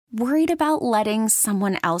Worried about letting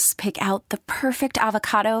someone else pick out the perfect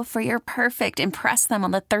avocado for your perfect impress them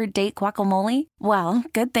on the third date guacamole? Well,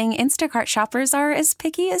 good thing Instacart shoppers are as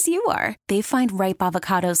picky as you are. They find ripe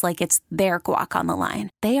avocados like it's their guac on the line.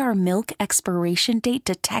 They are milk expiration date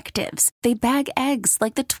detectives. They bag eggs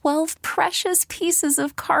like the 12 precious pieces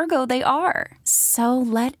of cargo they are. So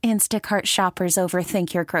let Instacart shoppers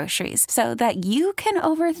overthink your groceries so that you can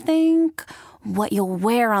overthink what you'll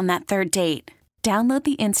wear on that third date. Download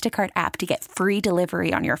the Instacart app to get free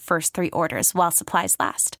delivery on your first 3 orders while supplies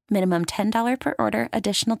last. Minimum $10 per order.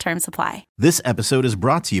 Additional terms apply. This episode is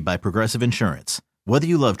brought to you by Progressive Insurance. Whether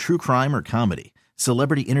you love true crime or comedy,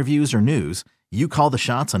 celebrity interviews or news, you call the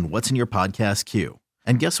shots on what's in your podcast queue.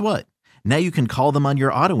 And guess what? Now you can call them on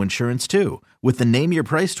your auto insurance too with the Name Your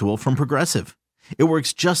Price tool from Progressive. It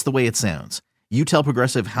works just the way it sounds. You tell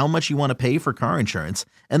Progressive how much you want to pay for car insurance,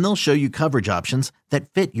 and they'll show you coverage options that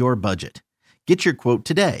fit your budget. Get your quote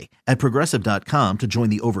today at Progressive.com to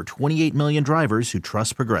join the over 28 million drivers who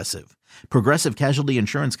trust Progressive. Progressive Casualty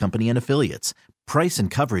Insurance Company and Affiliates. Price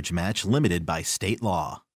and coverage match limited by state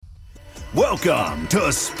law. Welcome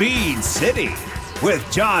to Speed City with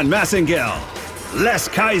John Massengale, Les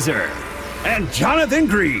Kaiser, and Jonathan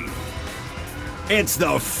Green. It's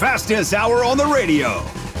the fastest hour on the radio.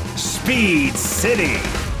 Speed City.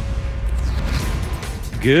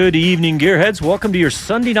 Good evening, Gearheads. Welcome to your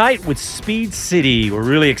Sunday night with Speed City. We're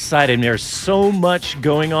really excited. There's so much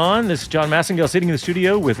going on. This is John Massengale sitting in the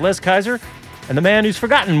studio with Les Kaiser and the man who's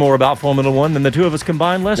forgotten more about Formula One than the two of us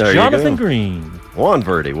combined, Jonathan Green. Juan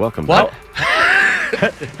Verdi, welcome back.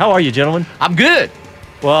 back. How are you, gentlemen? I'm good.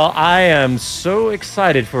 Well, I am so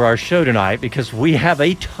excited for our show tonight because we have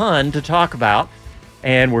a ton to talk about,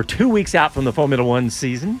 and we're 2 weeks out from the Formula One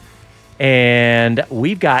season. And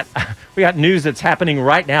we got news that's happening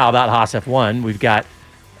right now about Haas F1. We've got,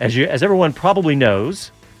 as everyone probably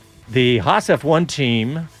knows, the Haas F1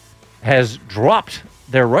 team has dropped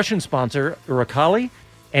their Russian sponsor, Uralkali,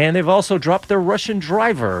 and they've also dropped their Russian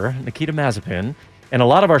driver, Nikita Mazepin. And a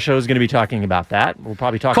lot of our show is going to be talking about that. We'll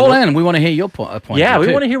probably talk. Call in. We want to hear your point. Yeah,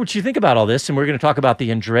 we want to hear what you think about all this, and we're going to talk about the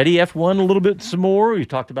Andretti F1 a little bit some more. We've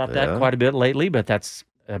talked about that quite a bit lately, but that's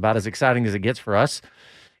about as exciting as it gets for us.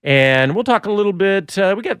 And we'll talk a little bit.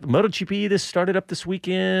 We got Moto GP. This started up this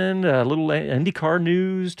weekend. A little IndyCar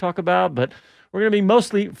news talk about, but we're going to be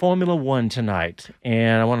mostly Formula One tonight.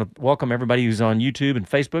 And I want to welcome everybody who's on YouTube and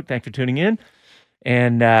Facebook. Thanks for tuning in.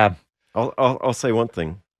 And I'll say one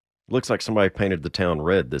thing. Looks like somebody painted the town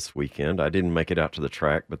red this weekend. I didn't make it out to the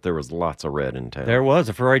track, but there was lots of red in town. There was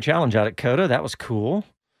a Ferrari Challenge out at COTA. That was cool.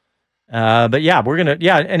 But yeah,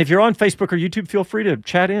 and if you're on Facebook or YouTube, feel free to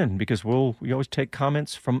chat in because we always take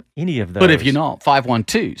comments from any of those. But if you're not,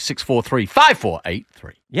 512-643-5483.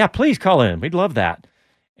 Yeah, please call in. We'd love that.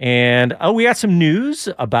 And we got some news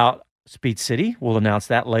about Speed City. We'll announce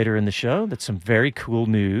that later in the show. That's some very cool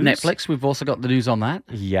news. Netflix, we've also got the news on that.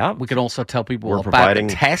 Yeah. We can also tell people about providing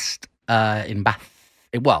the test in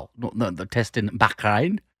the test in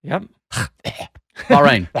Bahrain. Yep.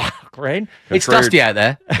 Bahrain. Bahrain. It's dusty out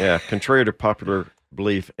there. Yeah, contrary to popular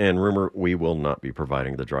belief and rumor, we will not be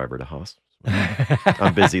providing the driver to Haas.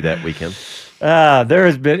 I'm busy that weekend.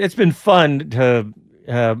 It's been fun to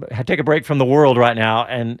take a break from the world right now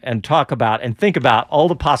and talk about and think about all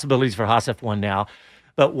the possibilities for Haas F1 now.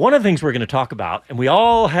 But one of the things we're going to talk about, and we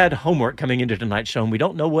all had homework coming into tonight's show, and we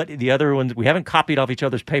don't know what the other ones, we haven't copied off each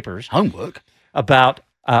other's papers. Homework? About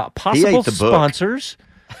possible sponsors.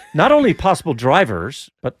 Not only possible drivers,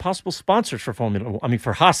 but possible sponsors for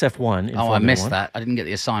for Haas F1. I missed that. I didn't get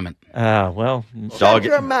the assignment. Well, Shut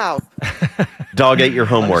your mouth. Dog ate your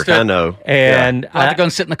homework. I know. And I have to go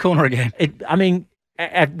and sit in the corner again.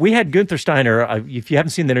 We had Gunther Steiner. If you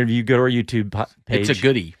haven't seen the interview, go to our YouTube page. It's a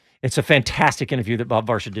goodie. It's a fantastic interview that Bob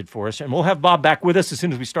Varsha did for us, and we'll have Bob back with us as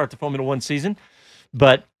soon as we start the Formula One season.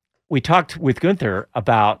 But we talked with Gunther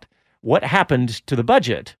about what happened to the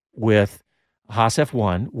budget with Haas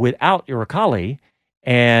F1 without Uralkali,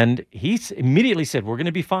 and he immediately said, we're going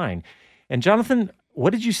to be fine. And Jonathan,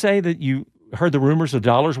 what did you say that you heard the rumors of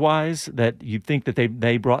dollars-wise that you think that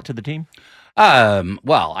they brought to the team?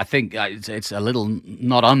 Well, I think it's a little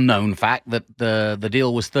not unknown fact that the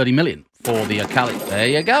deal was $30 million for the Uralkali. There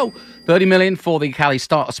you go. $30 million for the Uralkali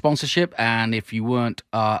starter sponsorship, and if you weren't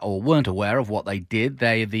aware of what they did,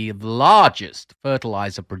 they're the largest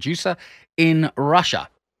fertilizer producer in Russia.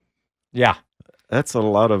 Yeah. That's a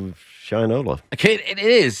lot of shinola. It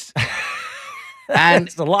is. And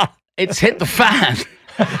it's a lot. It's hit the fan.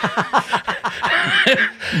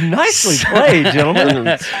 Nicely played, gentlemen.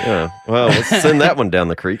 Yeah. Well, let's send that one down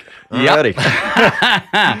the creek. Alrighty.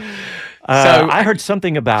 I heard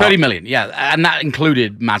something about 30 million, yeah, and that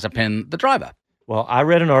included Mazepin, the driver. Well, I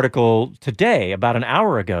read an article today, about an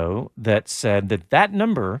hour ago, that said that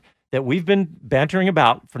number that we've been bantering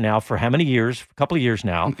about for how many years, a couple of years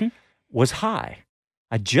now, was high.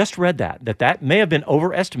 I just read that may have been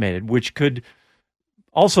overestimated, which could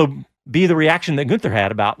also be the reaction that Gunther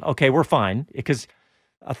had about, okay, we're fine, because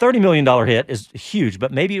a $30 million hit is huge,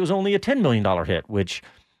 but maybe it was only a $10 million hit, which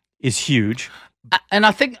is huge. And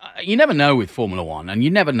I think you never know with Formula One, and you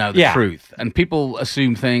never know the truth, and people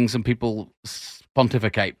assume things and people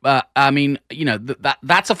pontificate. But I mean,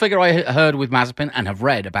 that's a figure I heard with Mazepin and have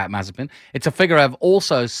read about Mazepin. It's a figure I've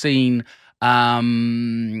also seen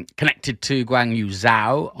connected to Guan Yu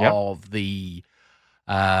Zhao of the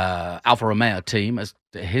Alfa Romeo team as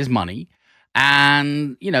his money.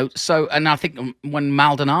 And, and I think when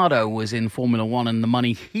Maldonado was in Formula One and the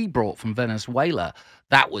money he brought from Venezuela,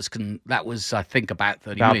 that was I think about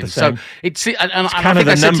 30 million. So it's kind of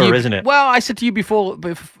the number, isn't it? Well, I said to you before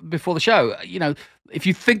the show, if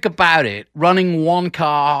you think about it, running one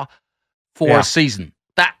car for a season,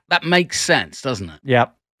 that makes sense, doesn't it?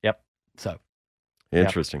 Yep. So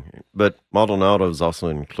interesting. But Maldonado's also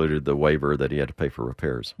included the waiver that he had to pay for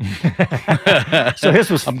repairs. So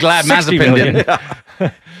his was I'm glad Mazepin didn't.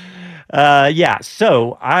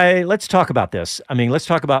 So let's talk about this. I mean, let's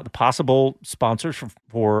talk about the possible sponsors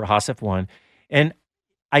for Haas F1. And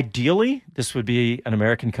ideally, this would be an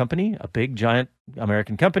American company, a big, giant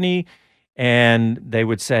American company. And they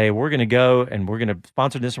would say, we're going to go and we're going to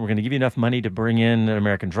sponsor this and we're going to give you enough money to bring in an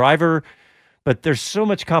American driver. But there's so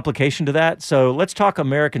much complication to that. So let's talk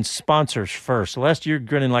American sponsors first. Celeste, you're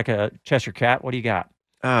grinning like a Cheshire cat. What do you got?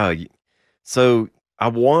 So I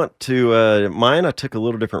want to, mine, I took a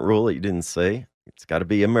little different rule that you didn't say. It's got to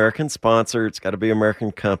be American sponsor. It's got to be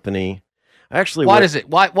American company. Why does it?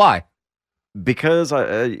 Why? Because,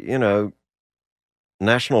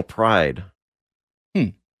 national pride.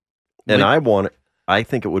 And I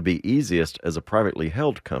think it would be easiest as a privately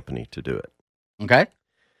held company to do it. Okay.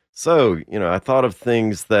 So, I thought of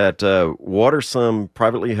things that, what are some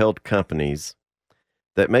privately held companies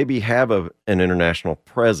that maybe have an international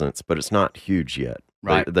presence, but it's not huge yet.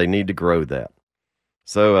 Right. They need to grow that.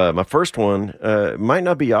 So my first one might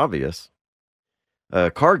not be obvious.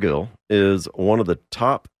 Cargill is one of the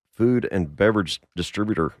top food and beverage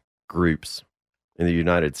distributor groups in the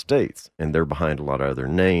United States, and they're behind a lot of other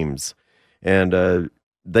names. And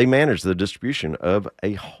they manage the distribution of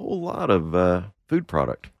a whole lot of food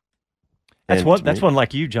product. That's one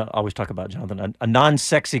like you always talk about, Jonathan, a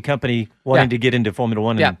non-sexy company wanting to get into Formula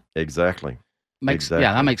One. Yeah, exactly. Yeah,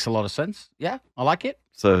 that makes a lot of sense. Yeah, I like it.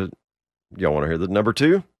 So y'all want to hear the number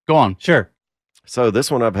two? Go on. Sure. So this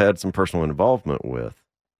one I've had some personal involvement with.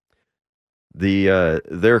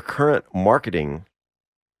 Their current marketing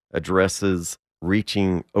addresses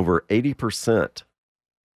reaching over 80%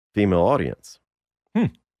 female audience.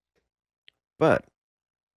 But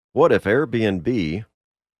what if Airbnb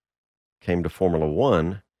came to Formula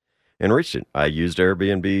One and reached it? I used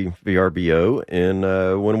Airbnb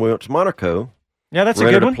VRBO when we went to Monaco. Yeah, that's a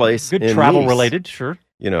good one. Place good travel related, sure.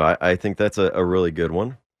 I think that's a really good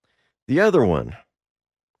one. The other one,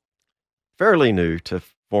 fairly new to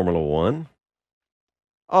Formula One,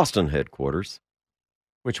 Austin headquarters.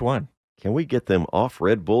 Which one? Can we get them off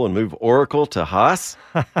Red Bull and move Oracle to Haas?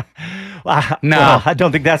 No, I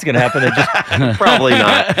don't think that's going to happen. Probably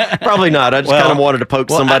not. Probably not. I just kind of wanted to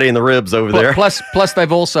poke somebody in the ribs over there. Plus,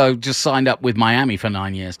 they've also just signed up with Miami for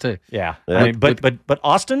 9 years too. Yeah. I mean, but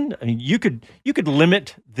Austin. I mean, you could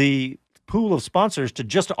limit the pool of sponsors to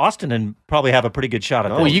just Austin and probably have a pretty good shot at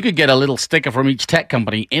that. Well, you could get a little sticker from each tech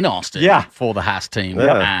company in Austin for the Haas team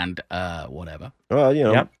and whatever.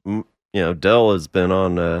 Well, Dell has been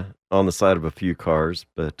on the side of a few cars,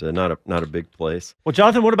 but not a big place. Well,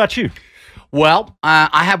 Jonathan, what about you? Well,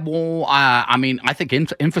 I have more. I think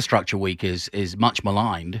Infrastructure Week is much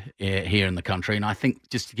maligned here in the country, and I think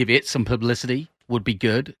just to give it some publicity would be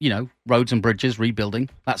good. Roads and bridges, rebuilding,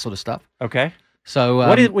 that sort of stuff. Okay. So,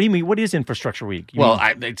 what do you mean? What is Infrastructure Week?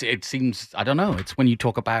 It seems, I don't know. It's when you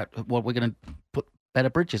talk about what we're going to put better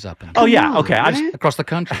bridges up. Okay. Across the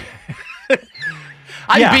country.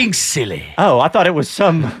 I'm being silly. Oh, I thought it was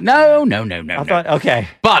some... No. I thought, okay.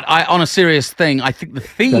 But on a serious thing, I think the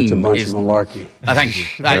theme That's a bunch of malarkey. Thank you.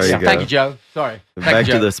 Thank you, Joe. Sorry. Back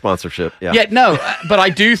to the sponsorship. Yeah, no, but I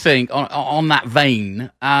do think on that vein,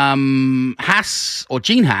 Haas, or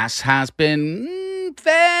Gene Haas, has been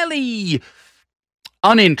fairly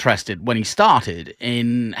uninterested when he started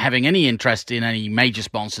in having any interest in any major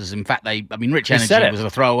sponsors. In fact, Rich Energy was a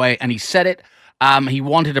throwaway, and he said it. He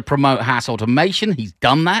wanted to promote Haas automation. He's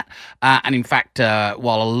done that. And in fact,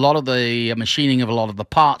 while a lot of the machining of a lot of the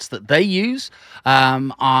parts that they use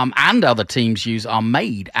and other teams use are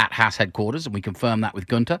made at Haas headquarters, and we confirm that with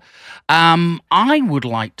Gunter, I would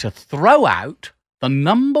like to throw out the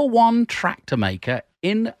number one tractor maker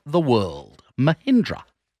in the world, Mahindra.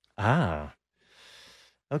 Ah.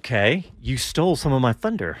 Okay. You stole some of my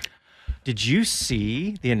thunder. Did you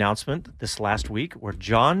see the announcement this last week where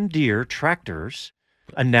John Deere Tractors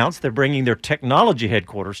announced they're bringing their technology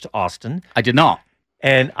headquarters to Austin? I did not.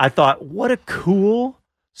 And I thought, what a cool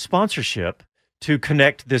sponsorship to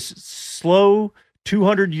connect this slow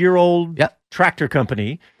 200-year-old tractor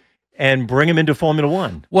company and bring them into Formula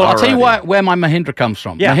One. Well, I'll tell you where my Mahindra comes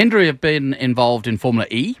from. Yeah. Mahindra have been involved in Formula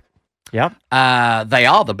E. Yep. They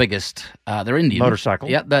are the biggest, they're Indian. Motorcycle.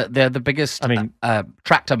 Yeah, they're the biggest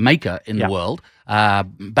tractor maker in the world,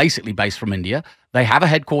 basically based from India. They have a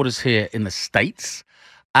headquarters here in the States,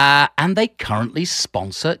 and they currently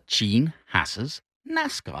sponsor Gene Haas's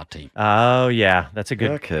NASCAR team. Oh, yeah. That's a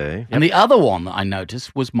good... Okay. And the other one that I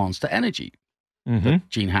noticed was Monster Energy. Mm-hmm.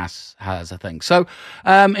 Gene Haas has a thing. So,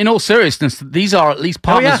 in all seriousness, these are at least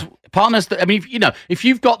partners. Partners that, I mean, if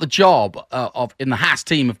you've got the job in the Haas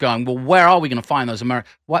team of going, well, where are we going to find those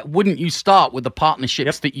Americans? Why wouldn't you start with the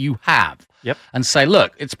partnerships that you have? Yep. And say,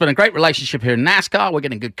 look, it's been a great relationship here in NASCAR. We're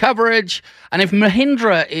getting good coverage. And if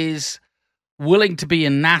Mahindra is willing to be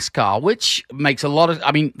in NASCAR, which makes a lot of,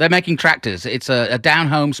 I mean, they're making tractors. It's a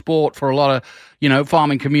down-home sport for a lot of,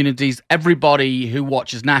 farming communities. Everybody who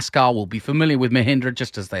watches NASCAR will be familiar with Mahindra,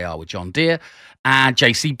 just as they are with John Deere. And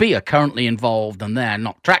JCB are currently involved, and they're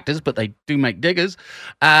not tractors, but they do make diggers.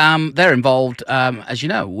 They're involved, as you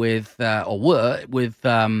know, with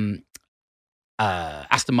Aston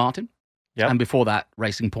Martin, and before that,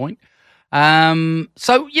 Racing Point.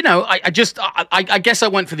 So, I guess I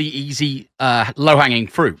went for the easy, low-hanging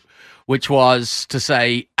fruit, which was to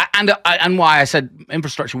say, and why I said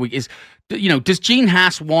Infrastructure Week is, does Gene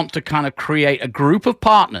Haas want to kind of create a group of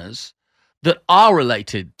partners that are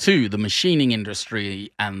related to the machining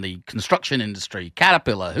industry and the construction industry,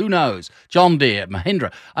 Caterpillar, who knows, John Deere,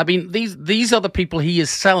 Mahindra. I mean, these are the people he is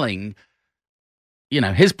selling,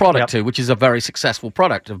 his product to, which is a very successful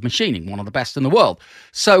product of machining, one of the best in the world.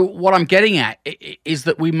 So what I'm getting at is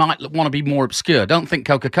that we might want to be more obscure. Don't think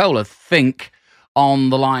Coca-Cola, think on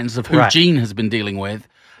the lines of who Gene has been dealing with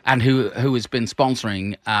and who has been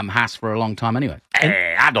sponsoring Haas for a long time anyway.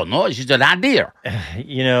 I don't know. It's just an idea.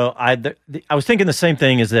 I was thinking the same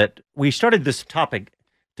thing, is that we started this topic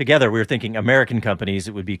together. We were thinking American companies,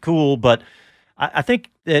 it would be cool, but I think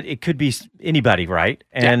that it could be anybody, right?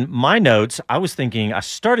 And my notes, I was thinking, I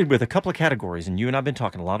started with a couple of categories, and you and I have been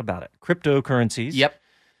talking a lot about it. Cryptocurrencies,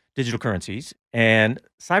 digital currencies, and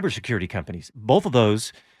cybersecurity companies, both of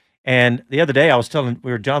those. And the other day I was Jonathan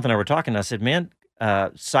and I were talking, and I said, man,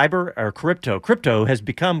 cyber or crypto has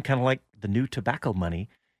become kind of like the new tobacco money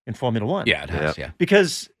in Formula One. Yeah, it has,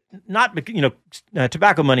 Because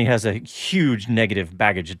tobacco money has a huge negative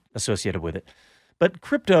baggage associated with it. But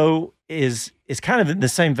crypto is kind of in the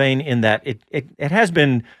same vein in that it has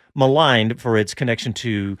been maligned for its connection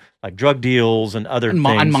to like drug deals and other things.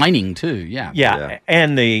 And mining too,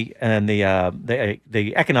 and the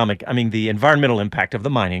economic, the environmental impact of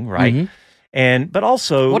the mining, right? Mm-hmm. But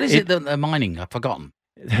also, what is it that they're mining? I've forgotten.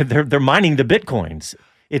 They're mining the bitcoins.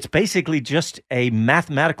 It's basically just a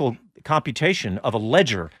mathematical computation of a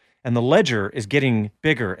ledger, and the ledger is getting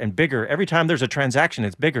bigger and bigger every time there's a transaction.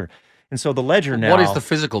 It's bigger. And so the ledger now. What is the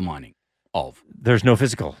physical mining of? There's no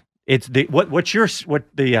physical. It's the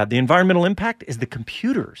environmental impact is the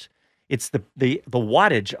computers. It's the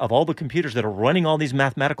wattage of all the computers that are running all these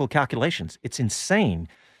mathematical calculations. It's insane.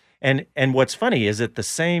 And what's funny is that the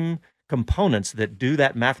same components that do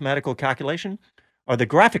that mathematical calculation are the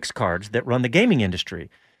graphics cards that run the gaming industry.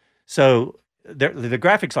 So the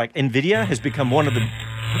graphics, like NVIDIA, has become one of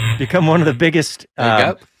the biggest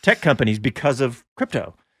tech companies because of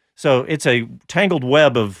crypto. So it's a tangled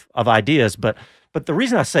web of ideas, but the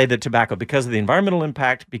reason I say that tobacco, because of the environmental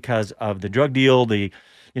impact, because of the drug deal,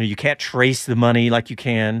 you can't trace the money like you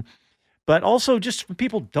can, but also just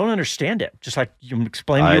people don't understand it. Just like you're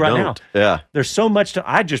explaining to you right now. Yeah. There's so much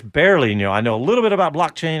I just barely know. I know a little bit about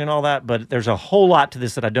blockchain and all that, but there's a whole lot to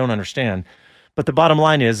this that I don't understand. But the bottom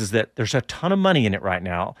line is that there's a ton of money in it right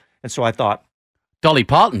now. And so I thought, Dolly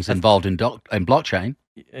Parton's involved in blockchain.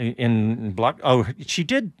 She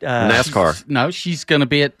did NASCAR. She's going to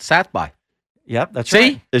be at South by. Yep, that's See?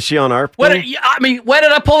 right. Is she on our? Where did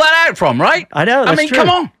I pull that out from? Right? I know. That's true. Come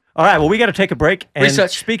on. All right. Well, we got to take a break. And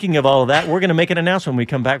Research. Speaking of all of that, we're going to make an announcement when we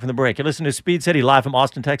come back from the break. You're listening to Speed City live from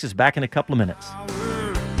Austin, Texas. Back in a couple of minutes.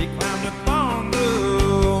 He climbed upon the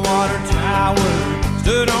Howard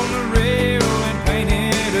stood on the rail and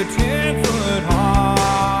painted a 10-foot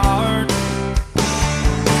heart.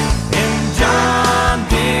 And John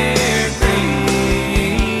Deere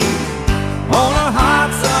Creek, on a hot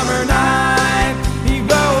summer night, he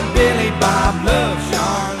rode Billy Bob Love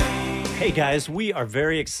Charlene. Hey guys, we are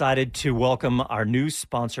very excited to welcome our new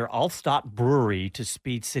sponsor, Altstadt Brewery, to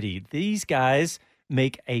Speed City. These guys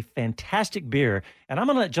make a fantastic beer, and I'm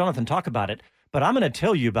going to let Jonathan talk about it, but I'm going to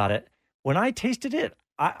tell you about it. When I tasted it,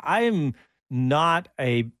 I am not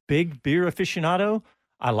a big beer aficionado.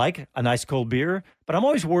 I like a nice cold beer, but I'm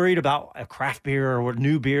always worried about a craft beer or a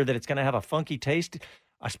new beer that it's going to have a funky taste,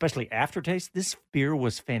 especially aftertaste. This beer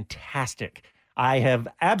was fantastic. I have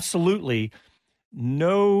absolutely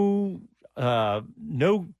no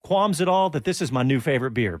qualms at all that this is my new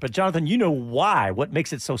favorite beer. But Jonathan, you know why? What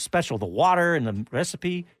makes it so special? The water and the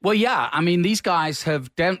recipe? Well, yeah. I mean, these guys have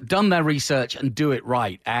done their research and do it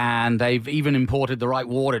right. And they've even imported the right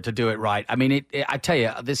water to do it right. I mean, I tell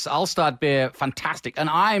you, this Altstadt beer, fantastic. And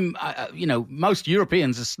I'm, most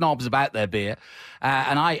Europeans are snobs about their beer.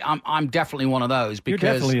 And I'm definitely one of those. Because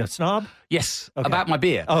You're definitely a snob? Yes, Okay. about my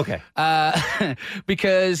beer. Okay.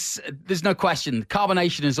 Because there's no question,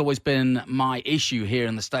 carbonation has always been my issue here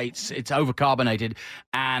in the States. It's overcarbonated.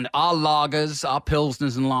 And our lagers, our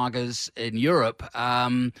pilsners and lagers in Europe,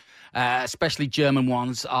 especially German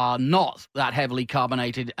ones, are not that heavily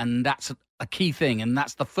carbonated. And that's a key thing. And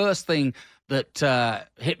that's the first thing that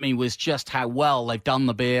hit me, was just how well they've done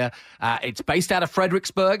the beer. It's based out of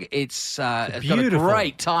Fredericksburg. It's got a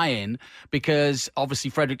great tie-in, because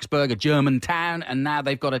obviously Fredericksburg, a German town, and now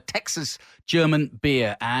they've got a Texas German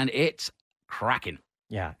beer, and it's cracking.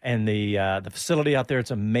 Yeah, and the facility out there,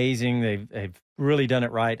 it's amazing. They've really done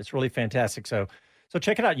it right. It's really fantastic. So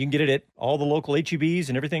check it out. You can get it at all the local HEBs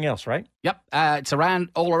and everything else, right? Yep, it's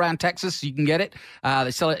all around Texas. You can get it.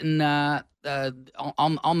 They sell it in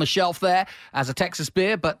on the shelf there as a Texas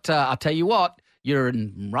beer. But I'll tell you what, you're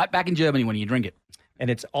right back in Germany when you drink it. And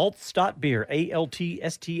it's Altstadt Beer,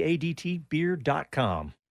 ALTSTADT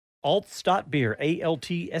beer.com. Altstadt Beer,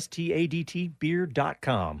 ALTSTADT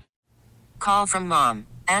beer.com. Call from mom.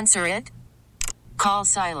 Answer it. Call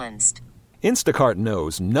silenced. Instacart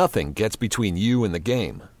knows nothing gets between you and the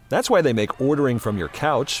game. That's why they make ordering from your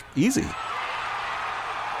couch easy.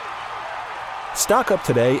 Stock up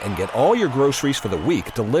today and get all your groceries for the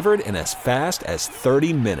week delivered in as fast as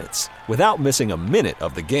 30 minutes without missing a minute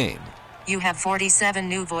of the game. You have 47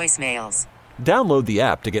 new voicemails. Download the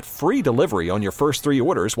app to get free delivery on your first 3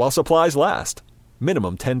 orders while supplies last.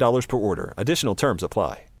 Minimum $10 per order. Additional terms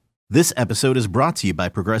apply. This episode is brought to you by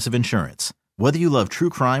Progressive Insurance. Whether you love true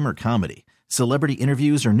crime or comedy, celebrity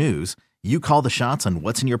interviews or news, you call the shots on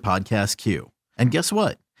what's in your podcast queue. And guess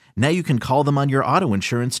what? Now you can call them on your auto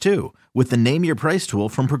insurance too, with the Name Your Price tool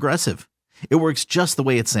from Progressive. It works just the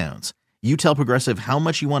way it sounds. You tell Progressive how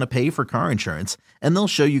much you want to pay for car insurance, and they'll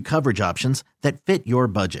show you coverage options that fit your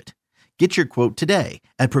budget. Get your quote today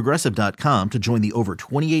at Progressive.com to join the over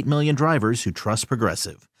 28 million drivers who trust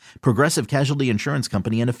Progressive. Progressive Casualty Insurance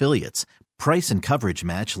Company and Affiliates. Price and coverage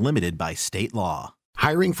match limited by state law.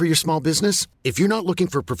 Hiring for your small business? If you're not looking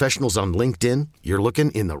for professionals on LinkedIn, you're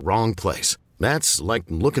looking in the wrong place. That's like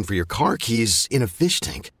looking for your car keys in a fish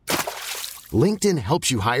tank. LinkedIn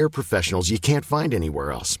helps you hire professionals you can't find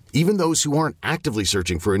anywhere else, even those who aren't actively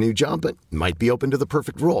searching for a new job but might be open to the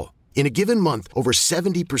perfect role. In a given month, over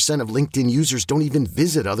 70% of LinkedIn users don't even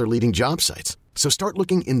visit other leading job sites. So start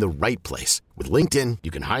looking in the right place. With LinkedIn,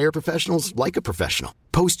 you can hire professionals like a professional.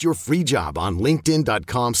 Post your free job on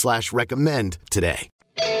linkedin.com/recommend today.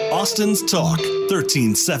 Austin's Talk,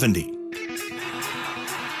 1370.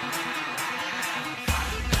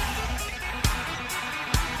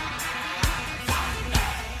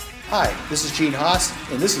 Hi, this is Gene Haas,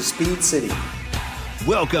 and this is Speed City.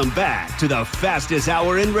 Welcome back to the fastest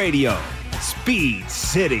hour in radio, Speed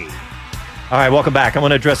City. All right, welcome back. I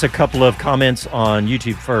want to address a couple of comments on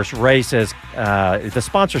YouTube first. Ray says the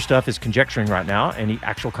sponsor stuff is conjecturing right now. Any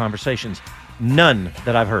actual conversations? None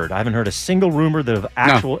that I've heard. I haven't heard a single rumor that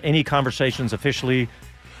of any conversations officially.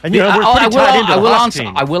 And we're pretty tied into the Haas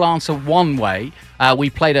team. I will answer one way. We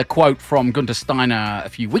played a quote from Gunther Steiner a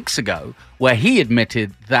few weeks ago where he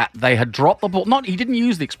admitted that they had dropped the ball. He didn't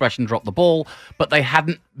use the expression drop the ball, but they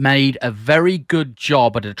hadn't made a very good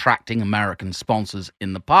job at attracting American sponsors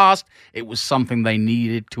in the past. It was something they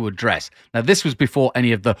needed to address. Now, this was before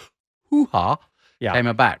any of the hoo-ha came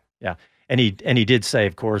about. Yeah. And he did say,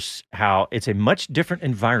 of course, how it's a much different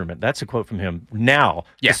environment. That's a quote from him. Now,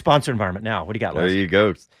 the sponsor environment now. What do you got, Les? There you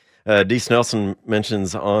go. D. Snelson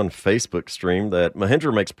mentions on Facebook stream that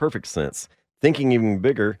Mahindra makes perfect sense. Thinking even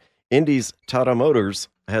bigger, Indy's Tata Motors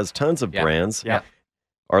has tons of Yeah. brands. Yeah.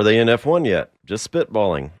 Are they in F1 yet? Just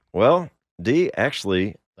spitballing. Well, D,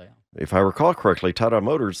 actually, if I recall correctly, Tata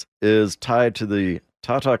Motors is tied to the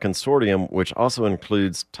Tata Consortium, which also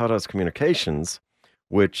includes Tata's Communications,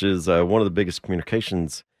 which is one of the biggest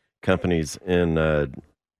communications companies in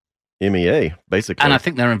MEA, basically. And I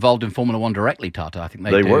think they're involved in Formula One directly, Tata. I think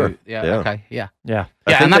they do. were. Yeah. Yeah. Okay. Yeah. Yeah.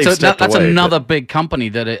 I Yeah, think and they've stepped that's away, another big company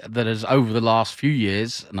that has over the last few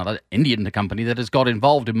years, another Indian company that has got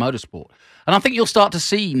involved in motorsport. And I think you'll start to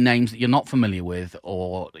see names that you're not familiar with,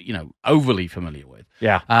 or overly familiar with.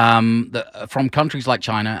 Yeah. From countries like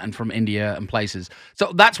China and from India and places.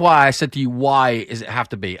 So that's why I said to you, why does it have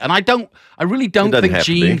to be? And I really don't doesn't think have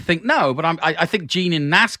to Gene be. but I think Gene in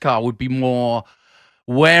NASCAR would be more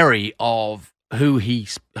wary of who he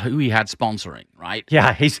had sponsoring, right?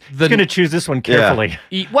 Yeah, he's going to choose this one carefully.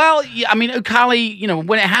 I mean, Okali,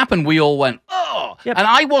 when it happened, we all went, oh. Yep. And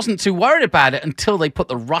I wasn't too worried about it until they put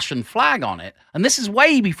the Russian flag on it. And this is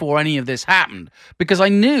way before any of this happened, because I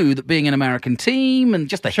knew that being an American team and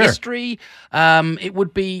just the history, it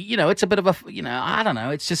would be, it's a bit of a, I don't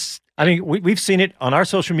know. It's just. I mean, we've seen it on our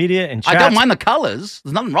social media and chats. I don't mind the colors.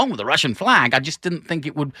 There's nothing wrong with the Russian flag. I just didn't think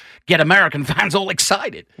it would get American fans all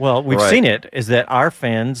excited. Well, we've seen it, is that our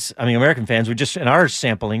fans, American fans, we just, in our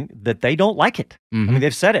sampling, that they don't like it. Mm-hmm. I mean,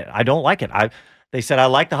 they've said it. I don't like it. They said, I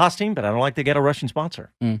like the Haas team, but I don't like to get a Russian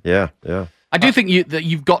sponsor. Yeah. I do think that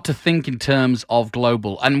you've got to think in terms of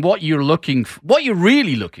global, and what you're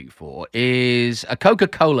really looking for is a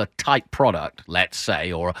Coca-Cola type product, let's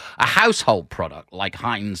say, or a household product like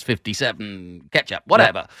Heinz 57 ketchup,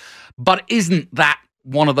 whatever. But isn't that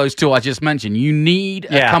one of those two I just mentioned? You need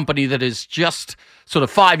a company that is just sort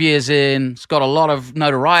of 5 years in, it's got a lot of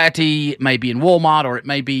notoriety. It may be in Walmart, or it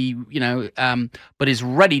may be, but is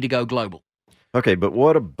ready to go global. Okay, but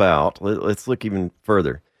what about, let's look even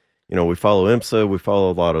further. We follow IMSA, we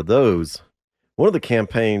follow a lot of those. One of the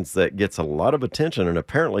campaigns that gets a lot of attention and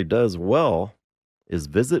apparently does well is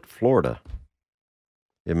Visit Florida.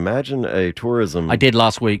 Imagine a tourism. I did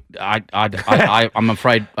last week. I'm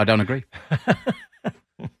afraid I don't agree.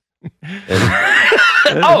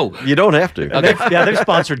 You don't have to. They've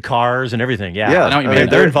sponsored cars and everything. Yeah, I know what you mean.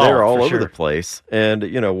 They're involved. They're all over sure. the place, and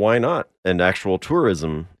why not an actual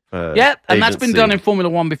tourism? And that's been done in Formula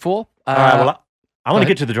One before. All right, well, I want to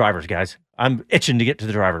get to the drivers, guys. I'm itching to get to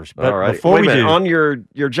the drivers. But all right, before wait we a minute. do, On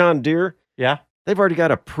your John Deere, they've already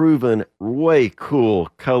got a proven, way cool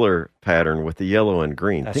color pattern with the yellow and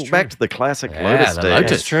green. That's Think true. back to the classic Lotus the days.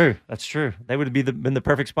 Lotus. That's true. They would have been the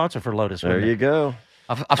perfect sponsor for Lotus. There you go.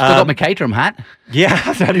 I've still got my Caterham hat.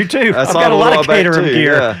 Yeah, I do too. I I've saw got it a lot of while back Caterham too,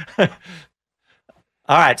 gear. yeah.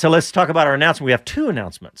 All right, so let's talk about our announcement. We have two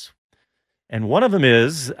announcements, and one of them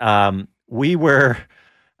is we were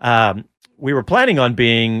planning on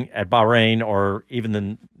being at Bahrain or even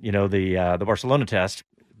the Barcelona test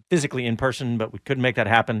physically in person, but we couldn't make that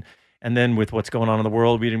happen. And then with what's going on in the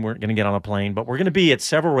world, weren't going to get on a plane. But we're going to be at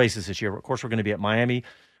several races this year. Of course, we're going to be at Miami.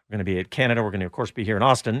 We're going to be at Canada. We're going to, of course, be here in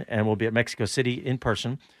Austin, and we'll be at Mexico City in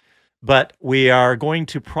person. But we are going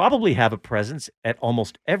to probably have a presence at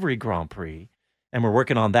almost every Grand Prix, and we're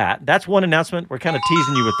working on that. That's one announcement. We're kind of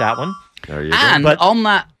teasing you with that one. There you go. And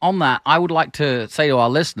on that, I would like to say to our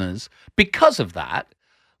listeners, because of that,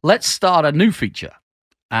 let's start a new feature.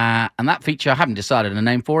 And that feature, I haven't decided a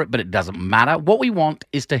name for it, but it doesn't matter. What we want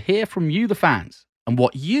is to hear from you, the fans, and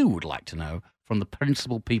what you would like to know from the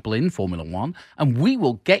principal people in Formula One, and we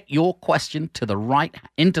will get your question into the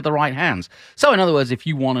right hands. So, in other words, if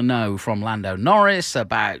you want to know from Lando Norris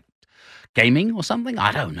about gaming or something,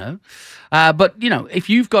 I don't know. But if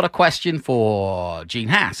you've got a question for Gene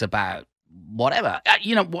Haas about whatever,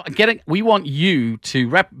 we want you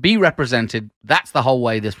to be represented. That's the whole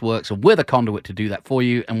way this works, and we're the conduit to do that for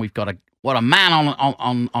you. And we've got a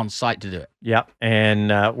man on site to do it. Yep. And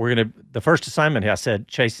the first assignment, I said,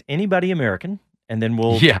 chase anybody American, and then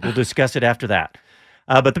we'll discuss it after that.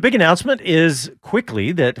 But the big announcement is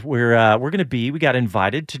quickly that we got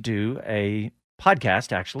invited to do a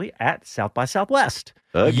podcast actually at South by Southwest.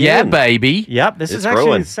 Again. Yeah, baby. Yep. This It's is actually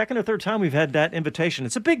growing. the second or third time we've had that invitation.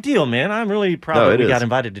 It's a big deal, man. I'm really proud that we got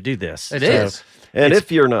invited to do this. It is. And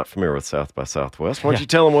if you're not familiar with South by Southwest, why don't you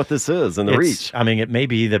tell them what this is and the reach? I mean, it may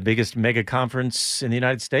be the biggest mega conference in the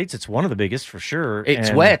United States. It's one of the biggest for sure.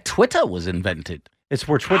 It's where Twitter was invented. It's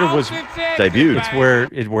where Twitter was debuted.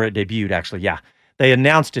 It's where it debuted, actually. Yeah. They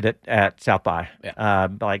announced it at South by. Yeah.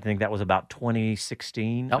 I think that was about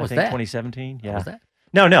 2016. That was 2017. That Yeah. was that.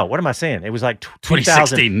 No. What am I saying? It was like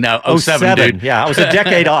 2016. No, 07, dude. Yeah, I was a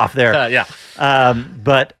decade off there. Yeah.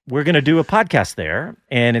 But we're going to do a podcast there,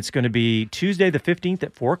 and it's going to be Tuesday the 15th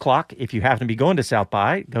at 4 o'clock. If you happen to be going to South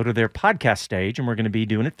by, go to their podcast stage, and we're going to be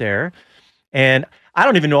doing it there. And I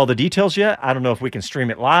don't even know all the details yet. I don't know if we can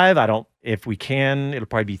stream it live. If we can, it'll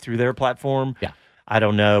probably be through their platform. Yeah. I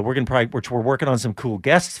don't know. We're working on some cool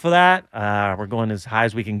guests for that. We're going as high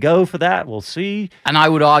as we can go for that. We'll see. And I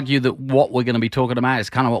would argue that what we're going to be talking about is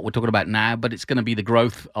kind of what we're talking about now, but it's going to be the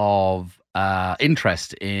growth of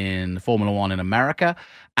interest in Formula One in America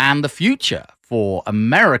and the future for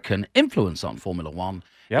American influence on Formula One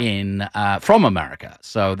from America.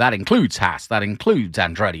 So that includes Haas, that includes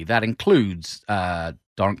Andretti, that includes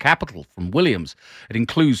Dorrant Capital from Williams. It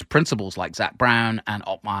includes principals like Zach Brown and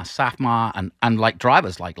Otmar Safmar and like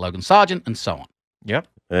drivers like Logan Sargent and so on. Yep.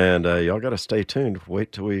 And y'all got to stay tuned.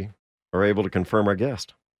 Wait till we are able to confirm our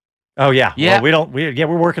guest. Oh, yeah. Yeah. Well, we're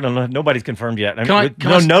working on it. Nobody's confirmed yet.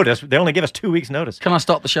 Notice. They only give us 2 weeks notice. Can I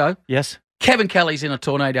stop the show? Yes. Kevin Kelly's in a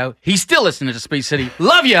tornado. He's still listening to Speed City.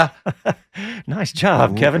 Love you. Nice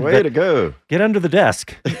job, Kevin. Way to go. Get under the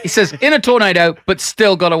desk. He says, in a tornado, but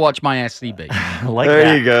still got to watch my SCB.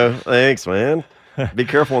 There you go. Thanks, man. Be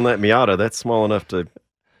careful on that Miata. That's small enough to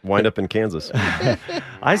wind up in Kansas.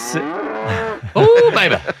 I see. Ooh,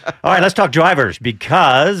 baby. All right, let's talk drivers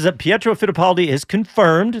because Pietro Fittipaldi is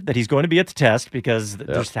confirmed that he's going to be at the test because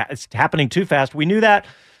it's happening too fast. We knew that.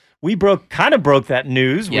 We broke that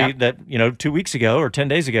news 2 weeks ago or 10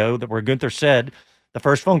 days ago where Gunther said the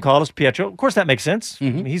first phone call is Pietro. Of course, that makes sense.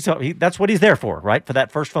 Mm-hmm. That's what he's there for, right? For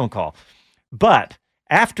that first phone call. But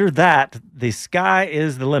after that, the sky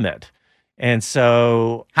is the limit. And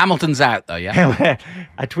so Hamilton's out, though, yeah?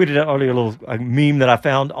 I tweeted out earlier a meme that I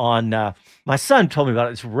found on my son told me about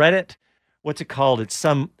it. It's Reddit. What's it called?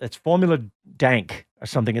 It's Formula Dank or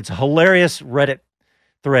something. It's a hilarious Reddit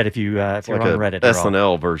thread if you're on Reddit.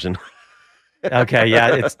 SNL version. Okay,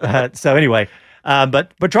 yeah. It's so anyway,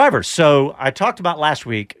 but drivers. So I talked about last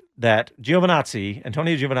week that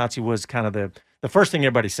Antonio Giovinazzi was kind of the first thing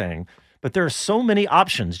everybody's saying. But there are so many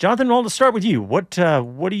options. Jonathan, I'll start with you. What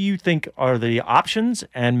do you think are the options,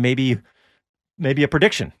 and maybe a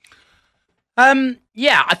prediction?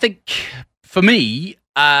 Yeah, I think for me,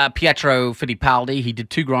 Pietro Fittipaldi, he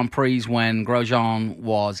did 2 Grand Prix when Grosjean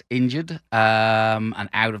was injured and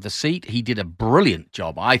out of the seat. He did a brilliant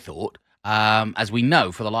job, I thought. As we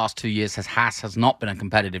know, for the last 2 years, Haas has not been a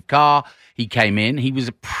competitive car. He came in. He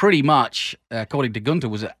was pretty much, according to Gunther,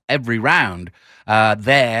 was at every round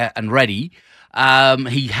there and ready.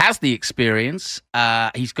 He has the experience.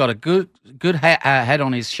 He's got a good head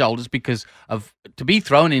on his shoulders because to be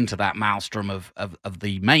thrown into that maelstrom of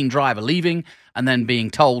the main driver leaving and then being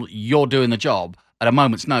told you're doing the job at a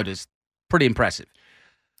moment's notice, pretty impressive.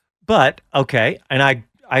 But okay, and I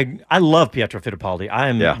love Pietro Fittipaldi. I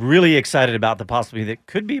am really excited about the possibility that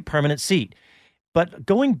could be a permanent seat. But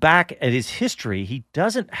going back at his history, he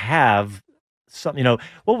doesn't have something,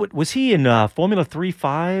 what was he in Formula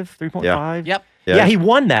 3.5? Yep. Yeah, he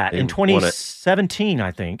won that in 2017,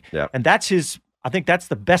 I think. Yeah. And I think that's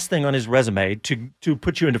the best thing on his resume to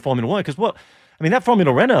put you into Formula 1 because that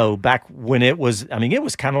Formula Renault back when it was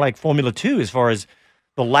kind of like Formula 2 as far as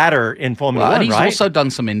the ladder in Formula 1, he's right? also done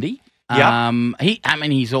some Indy. Yeah.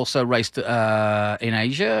 He's also raced in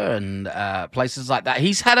Asia and places like that.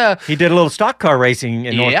 He did a little stock car racing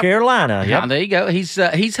in North Carolina. Yeah, there you go. He's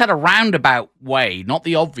had a roundabout way, not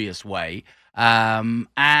the obvious way.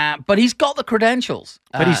 But he's got the credentials.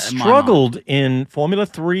 But he struggled in Formula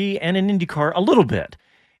 3 and in IndyCar a little bit.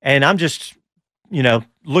 And I'm just,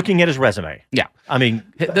 looking at his resume. Yeah. I mean,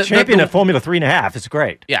 champion of Formula 3.5 is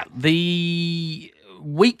great. Yeah. The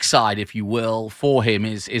weak side, if you will, for him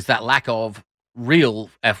is that lack of real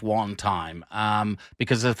F1 time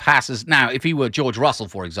because of Haas's. Now, if he were George Russell,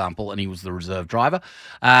 for example, and he was the reserve driver,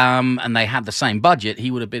 and they had the same budget, he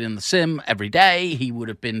would have been in the sim every day. He would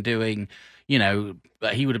have been doing, he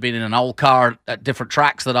would have been in an old car at different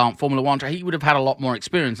tracks that aren't Formula 1. He would have had a lot more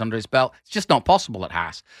experience under his belt. It's just not possible at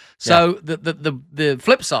Haas. So the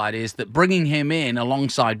flip side is that bringing him in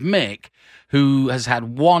alongside Mick, who has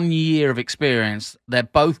had 1 year of experience, they're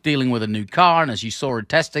both dealing with a new car, and as you saw in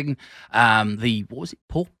testing,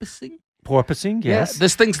 porpoising? Porpoising, yes. Yeah,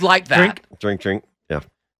 there's things like that. Drink. Yeah.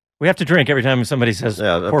 We have to drink every time somebody says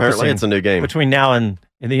apparently it's a new game. Between now and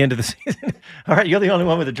the end of the season. All right, you're the only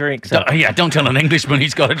one with a drink. So. Don't tell an Englishman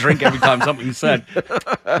he's got to drink every time something's said.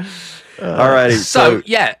 All righty. So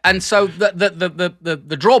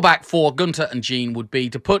the drawback for Gunther and Gene would be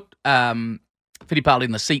to put Fittipaldi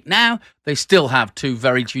in the seat now. They still have 2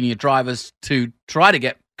 very junior drivers to try to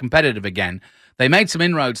get competitive again. They made some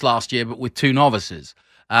inroads last year, but with 2 novices.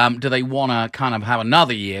 Do they want to kind of have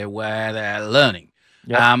another year where they're learning?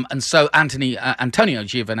 Yep. And so Antonio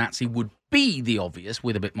Giovinazzi would be the obvious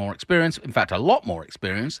with a bit more experience. In fact, a lot more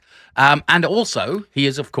experience. And also, he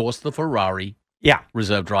is, of course, the Ferrari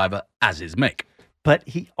reserve driver, as is Mick. But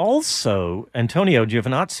he also, Antonio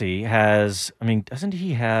Giovinazzi has, doesn't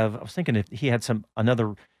he have, I was thinking if he had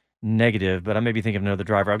another negative, but I may be thinking of another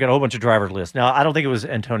driver. I've got a whole bunch of driver lists. Now, I don't think it was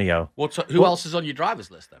Antonio. Who else is on your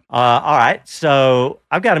driver's list then? All right. So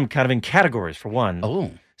I've got him kind of in categories for one.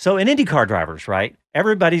 Oh. So in IndyCar drivers, right?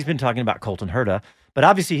 Everybody's been talking about Colton Herta, but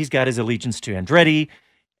obviously he's got his allegiance to Andretti,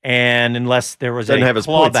 and unless there was doesn't have his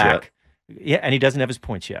points clawback. Yet. Yeah, and he doesn't have his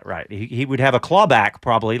points yet, right? He would have a clawback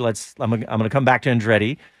probably. I'm going to come back to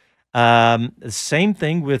Andretti. The same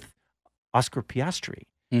thing with Oscar Piastri.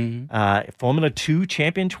 Mm-hmm. Formula 2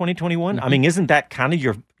 champion 2021. Mm-hmm. Isn't that kind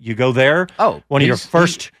of you go there? Oh, one of your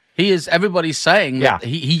first. He is. Everybody's saying that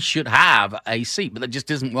he should have a seat, but that just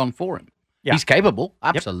isn't one for him. Yeah. He's capable,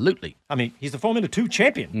 absolutely. Yep. He's the Formula 2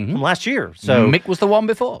 champion from last year. So Mick was the one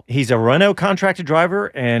before. He's a Renault contracted driver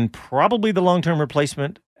and probably the long-term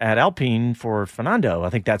replacement at Alpine for Fernando. I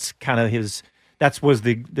think that's kind of was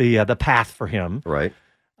the path for him. Right.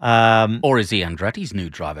 Or is he Andretti's new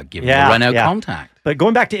driver, given the Renault contact? But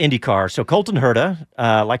going back to IndyCar, so Colton Herta,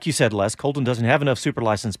 like you said, Les, Colton doesn't have enough super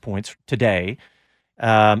license points today.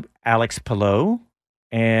 Alex Palou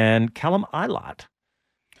and Callum Ilott.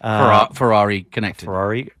 Ferrari connected.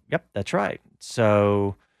 Ferrari, yep, that's right.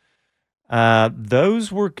 So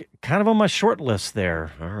those were kind of on my short list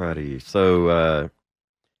there. All righty. So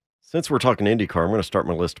since we're talking IndyCar, I'm going to start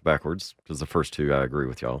my list backwards because the first 2 I agree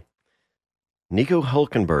with y'all. Nico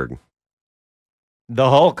Hülkenberg. The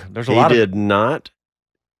Hulk. There's a he lot of... He did not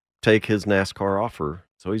take his NASCAR offer,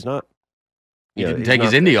 so he's not... He didn't take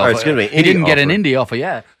his Indy offer. He didn't get an Indy offer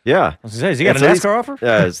yet. Yeah. I was going to say, has he got a NASCAR offer?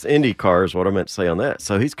 Yeah, it's IndyCar is what I meant to say on that.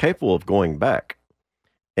 So he's capable of going back.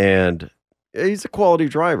 And he's a quality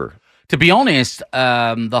driver. To be honest,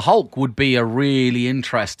 the Hulk would be a really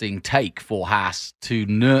interesting take for Haas to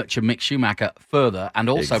nurture Mick Schumacher further and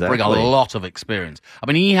also bring a lot of experience.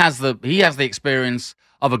 He has the experience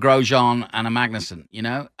of a Grosjean and a Magnussen,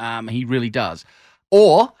 he really does.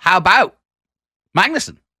 Or how about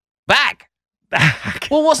Magnussen back?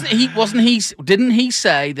 Well, didn't he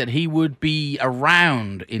say that he would be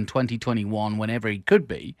around in 2021 whenever he could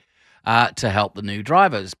be to help the new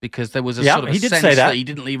drivers? Because there was a sort of sense that he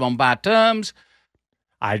didn't leave on bad terms.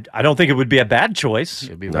 I don't think it would be a bad choice.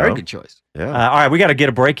 It would be a very good choice. Yeah. All right, we got to get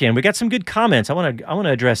a break in. We got some good comments. I want to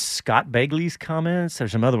address Scott Bagley's comments.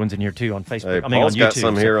 There's some other ones in here too on Facebook. Paul's on YouTube. Got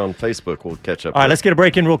some here on Facebook. We'll catch up. All right, let's get a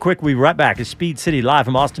break in real quick. We'll be right back. It's Speed City live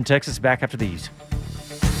from Austin, Texas. Back after these.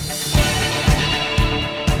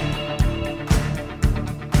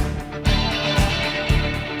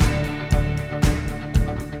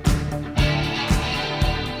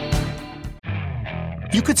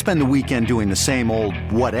 You could spend the weekend doing the same old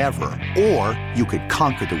whatever, or you could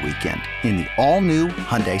conquer the weekend in the all-new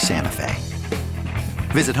Hyundai Santa Fe.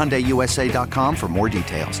 Visit HyundaiUSA.com for more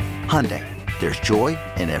details. Hyundai, there's joy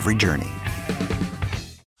in every journey.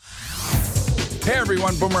 Hey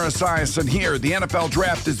everyone, Boomer Esiason here. The NFL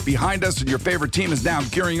Draft is behind us and your favorite team is now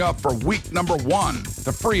gearing up for week number 1.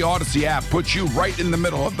 The free Odyssey app puts you right in the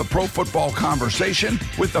middle of the pro football conversation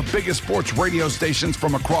with the biggest sports radio stations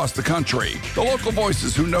from across the country. The local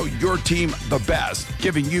voices who know your team the best,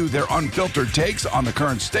 giving you their unfiltered takes on the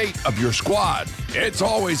current state of your squad. It's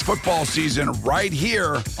always football season right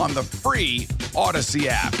here on the free Odyssey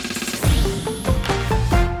app.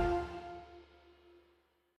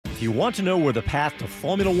 If you want to know where the path to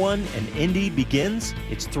Formula One and Indy begins,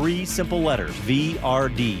 it's 3 simple letters,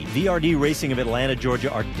 VRD. VRD Racing of Atlanta,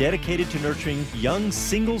 Georgia are dedicated to nurturing young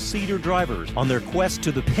single-seater drivers on their quest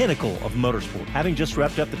to the pinnacle of motorsport. Having just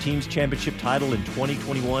wrapped up the team's championship title in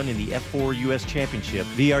 2021 in the F4 U.S. Championship,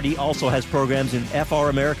 VRD also has programs in FR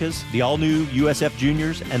Americas, the all-new USF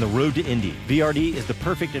Juniors, and the Road to Indy. VRD is the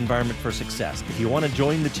perfect environment for success. If you want to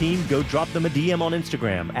join the team, go drop them a DM on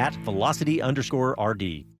Instagram at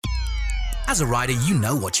velocity_RD. As a rider, you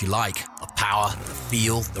know what you like. The power, the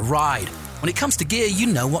feel, the ride. When it comes to gear, you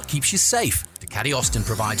know what keeps you safe. Ducati Austin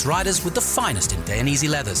provides riders with the finest in Day and Easy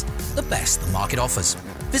leathers, the best the market offers.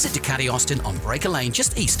 Visit Ducati Austin on Breaker Lane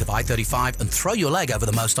just east of I-35 and throw your leg over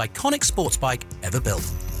the most iconic sports bike ever built.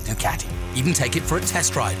 Ducati. Even take it for a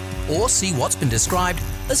test ride or see what's been described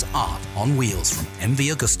as art on wheels from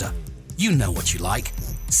MV Agusta. You know what you like.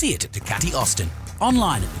 See it at Ducati Austin.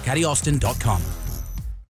 Online at DucatiAustin.com.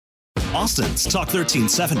 Austin's Talk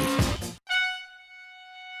 1370.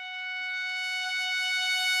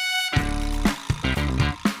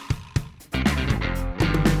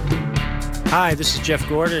 Hi, this is Jeff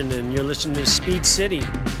Gordon, and you're listening to Speed City.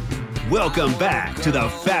 Welcome back to the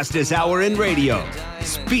fastest hour in radio,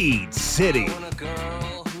 Speed City.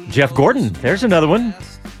 Jeff Gordon, there's another one.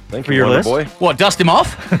 Thank for you, your Wonder list. Boy. What, dust him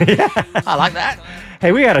off? I like that.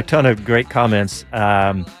 Hey, we had a ton of great comments.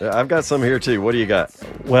 I've got some here too. What do you got?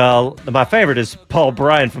 Well, my favorite is Paul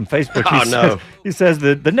Bryan from Facebook. He says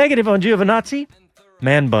the negative on Giovinazzi,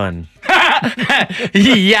 man bun.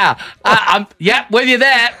 Yeah, yeah, with you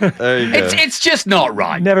there. There you go. It's just not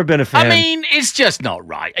right. Never been a fan. I mean, it's just not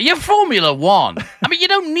right. You're Formula One. I mean, you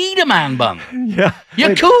don't need a man bun. Yeah,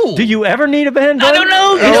 You're cool. Do you ever need a man bun? I don't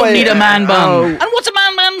know. You don't need a man bun. And what's a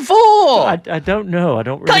man bun for? I don't know. I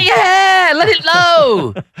don't really. Cut your hair. Let it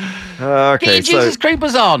low. Okay, Get your Jesus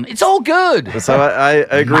creepers on. It's all good. So I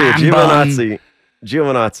agree. Man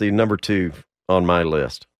Giovinazzi, number 2 on my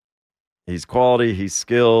list. He's quality. He's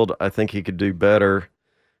skilled. I think he could do better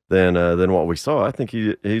than what we saw. I think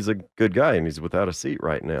he's a good guy, and he's without a seat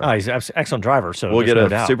right now. Oh, he's an excellent driver. So we'll get no a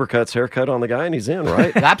doubt. Supercuts haircut on the guy, and he's in,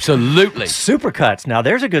 right? Absolutely. Supercuts. Now,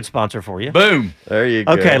 there's a good sponsor for you. Boom. There you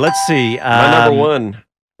go. Okay, let's see. My number 1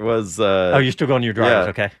 was... you're still going to your drivers.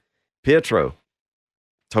 Yeah, okay. Pietro.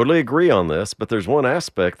 Totally agree on this, but there's one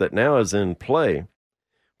aspect that now is in play.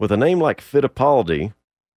 With a name like Fittipaldi,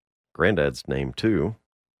 granddad's name too,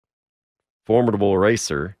 formidable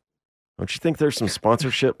racer, don't you think there's some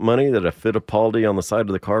sponsorship money that a Fittipaldi on the side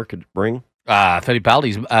of the car could bring?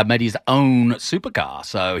 Fittipaldi's made his own supercar,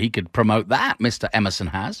 so he could promote that, Mr. Emerson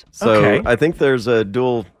has. So I think there's a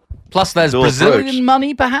dual... Plus there's Brazilian approach.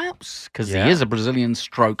 money, perhaps, because he is a Brazilian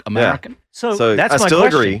stroke American. Yeah. So that's I my still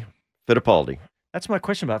question. agree, Fittipaldi. That's my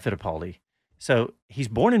question about Fittipaldi. So he's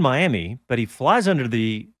born in Miami, but he flies under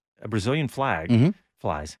the Brazilian flag. Mm-hmm.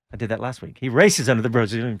 Flies. I did that last week. He races under the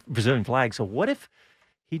Brazilian flag. So what if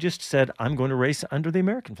he just said, I'm going to race under the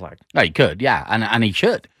American flag? Oh, he could, yeah, and he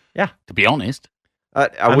should. Yeah. To be honest.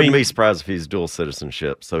 I wouldn't be surprised if he's dual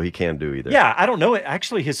citizenship, so he can do either. Yeah, I don't know.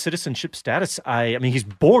 Actually, his citizenship status, I mean, he's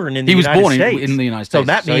born in the United States. He was born in the United States, so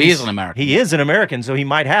that means he is an American. He is an American, so he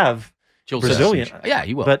might have dual Brazilian. citizenship. Yeah,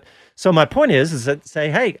 he will. But so my point is that say,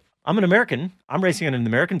 hey, I'm an American. I'm racing under an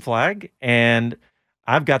American flag, and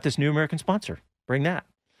I've got this new American sponsor. Bring that.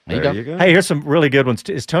 There you go. Hey, here's some really good ones.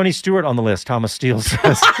 Is Tony Stewart on the list? Thomas Steele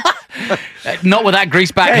says. Not with that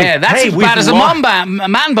grease back hair. That's as bad as a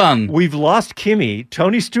man bun. We've lost Kimmy.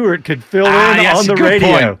 Tony Stewart could fill in yes, on the good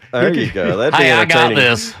radio. Point. There you go. That'd be I got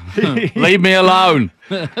entertaining. this. Leave me alone.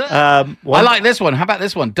 I like this one. How about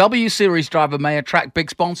this one? W Series driver may attract big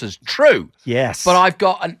sponsors. True. Yes. But I've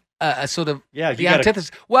got a sort of the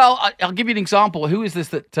antithesis. Well, I'll give you an example. Who is this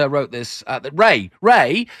that wrote this? Ray.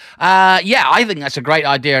 Yeah, I think that's a great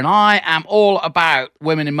idea, and I am all about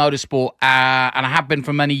women in motorsport, and I have been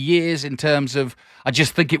for many years. In terms of, I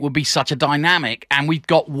just think it would be such a dynamic, and we've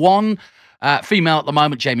got one female at the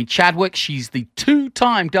moment, Jamie Chadwick. She's the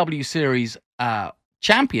 2-time W Series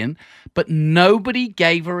champion, but nobody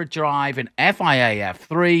gave her a drive in FIA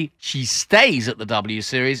F3. She stays at the W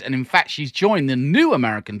Series, and in fact, she's joined the new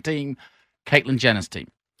American team, Caitlyn Jenner's team.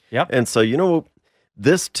 Yep. And so,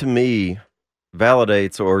 this to me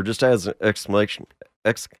validates or just as an exclamation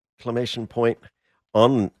point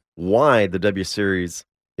on why the W Series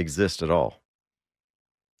exists at all.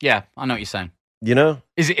 Yeah, I know what you're saying.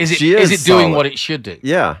 Is it doing what it should do?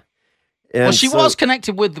 Yeah. And well, she was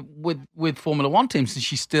connected with Formula One teams, and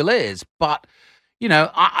she still is. But,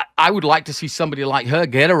 I would like to see somebody like her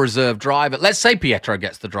get a reserve drive. Let's say Pietro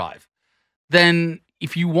gets the drive. Then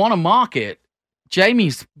if you want to market,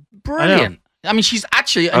 Jamie's brilliant. I mean, she's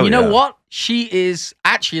actually, and you know what? She is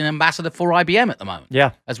actually an ambassador for IBM at the moment.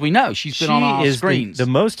 Yeah. As we know, she's been on our screens. The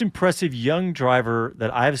most impressive young driver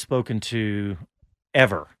that I've spoken to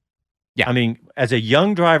ever. Yeah. I mean, as a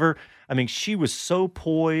young driver, she was so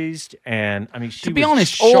poised, and to be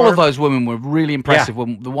honest, sharp. all of those women were really impressive.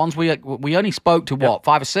 Yeah. The ones we only spoke to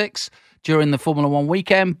 5 or 6 during the Formula One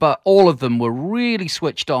weekend, but all of them were really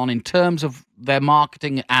switched on in terms of their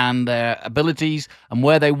marketing and their abilities and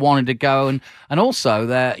where they wanted to go, and also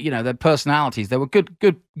their personalities. They were good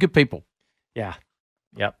people. Yeah.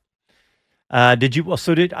 Yep.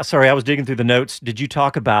 Sorry, I was digging through the notes. Did you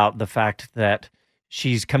talk about the fact that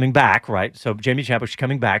she's coming back, right? So Jamie Chadwick, she's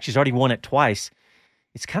coming back. She's already won it twice.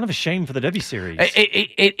 It's kind of a shame for the W Series.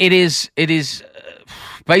 It is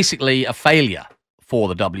basically a failure for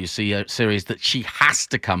the W Series that she has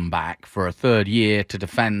to come back for a third year to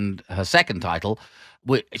defend her second title.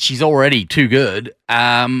 She's already too good.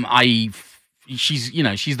 She's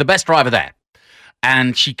the best driver there,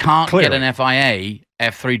 and she can't get an FIA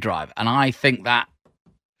F3 drive. And I think that.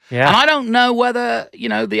 Yeah. And I don't know whether,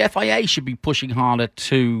 the FIA should be pushing harder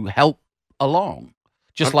to help along.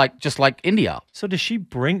 just like India. So does she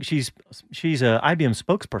bring? She's a IBM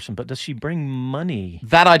spokesperson, but does she bring money?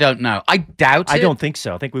 That I don't know. I doubt it. I don't think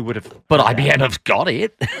so. I think we would have. But IBM have got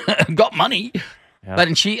it, got money. Yeah.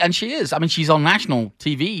 But she is. I mean, she's on national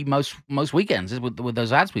TV most weekends with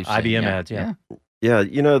those ads we've seen. IBM ads, yeah. Yeah,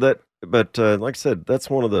 you know that. But like I said, that's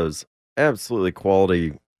one of those absolutely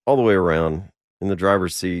quality all the way around in the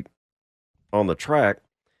driver's seat on the track.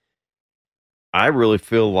 I really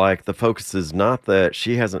feel like the focus is not that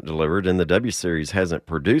she hasn't delivered and the W Series hasn't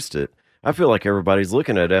produced it. I feel like everybody's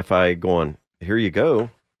looking at FIA going, here you go.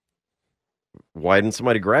 Why isn't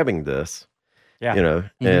somebody grabbing this? Yeah. You know,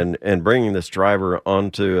 and bringing this driver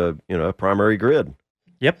onto a primary grid.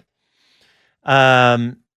 Yep.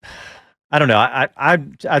 I don't know.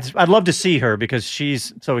 I'd love to see her because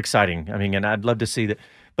she's so exciting. I mean, and I'd love to see that,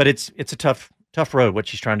 but it's a tough road what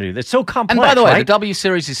she's trying to do. It's so complex. And by the way, right? the W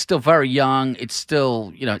Series is still very young. It's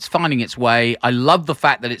still, it's finding its way. I love the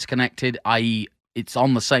fact that it's connected, i.e., it's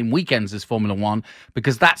on the same weekends as Formula One,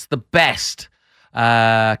 because that's the best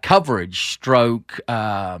coverage stroke,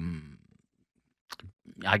 I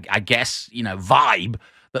guess, vibe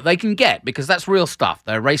that they can get, because that's real stuff.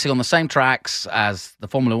 They're racing on the same tracks as the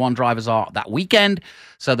Formula One drivers are that weekend,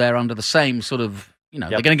 so they're under the same sort of, they're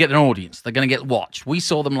going to get an audience. They're going to get watched. We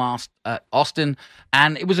saw them last at Austin,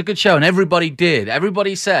 and it was a good show, and everybody did.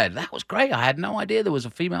 Everybody said, that was great. I had no idea there was a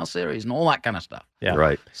female series and all that kind of stuff. Yeah.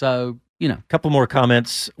 Right. So, a couple more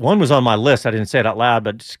comments. One was on my list. I didn't say it out loud,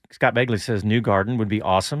 but Scott Begley says Newgarden would be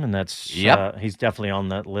awesome, and that's he's definitely on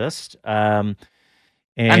that list. And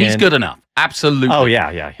he's good enough. Absolutely. Oh,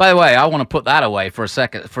 yeah. By the way, I want to put that away for a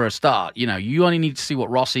start. You only need to see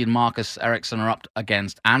what Rossi and Marcus Ericsson are up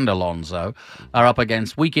against, and Alonso are up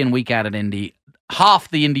against week in, week out at Indy. Half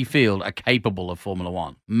the Indy field are capable of Formula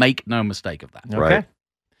One. Make no mistake of that. Okay. Right.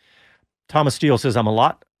 Thomas Steele says, I'm a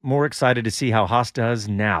lot more excited to see how Haas does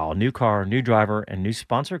now. New car, new driver, and new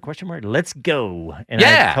sponsor? ? Let's go. And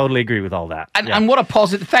I totally agree with all that. And what a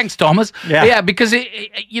positive. Thanks, Thomas. Yeah, because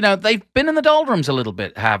they've been in the doldrums a little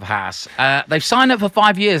bit. Have Haas? They've signed up for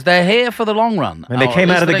 5 years. They're here for the long run. And they came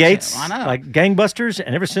out of the gates I know. like gangbusters,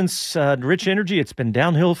 and ever since Rich Energy, it's been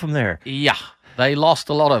downhill from there. Yeah, they lost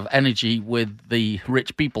a lot of energy with the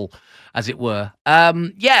rich people, as it were.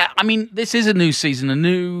 This is a new season, a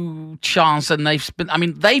new chance, and they've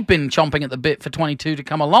been chomping at the bit for 22 to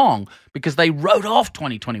come along, because they wrote off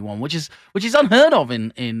 2021, which is unheard of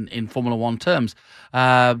in Formula One terms.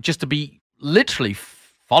 Just to be literally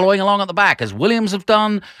following along at the back, as Williams have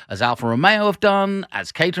done, as Alfa Romeo have done,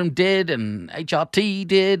 as Caterham did, and HRT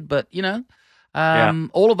did, but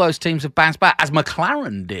all of those teams have bounced back, as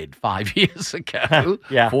McLaren did 5 years ago,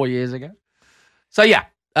 4 years ago. So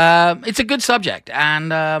it's a good subject,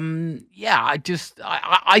 and I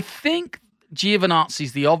think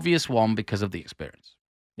Giovinazzi's the obvious one because of the experience.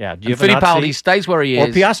 Yeah, and Fittipaldi stays where he is.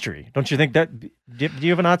 Or Piastri. Don't you think that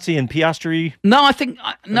Giovinazzi and Piastri? No, I think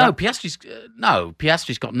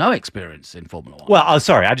Piastri's got no experience in Formula One. Well,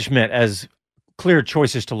 sorry, I just meant as clear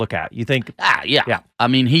choices to look at. You think? Yeah. I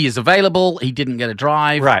mean, he is available. He didn't get a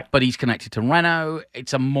drive, right? But he's connected to Renault.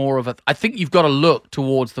 It's I think you've got to look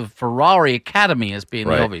towards the Ferrari Academy as being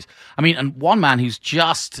the obvious. I mean, and one man who's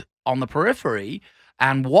just on the periphery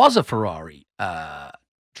and was a Ferrari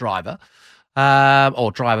driver,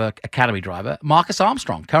 or Academy driver, Marcus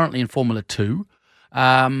Armstrong, currently in Formula 2,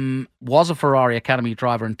 was a Ferrari Academy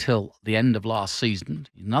driver until the end of last season.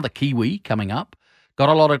 Another Kiwi coming up. Got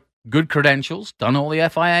a lot of good credentials, done all the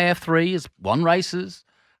FIA F3s, won races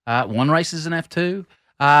in F2.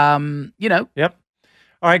 Yep.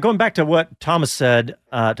 All right, going back to what Thomas said,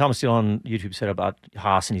 Thomas Steele on YouTube said about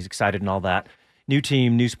Haas, and he's excited and all that. New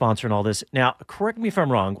team, new sponsor, and all this. Now, correct me if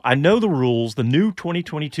I'm wrong. I know the rules, the new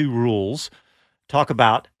 2022 rules, talk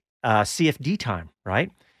about CFD time,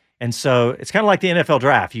 right? And so it's kind of like the NFL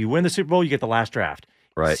draft. You win the Super Bowl, you get the last draft.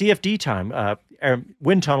 Right. CFD time,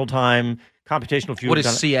 wind tunnel time, computational fluid. What is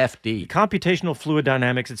CFD? Computational fluid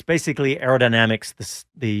dynamics. It's basically aerodynamics,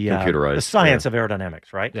 the science of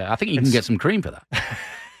aerodynamics, right? Yeah, I think you can get some cream for that.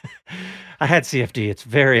 I had CFD. It's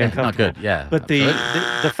very uncomfortable. Not good. Yeah, but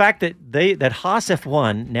the fact that Haas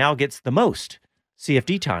F1 now gets the most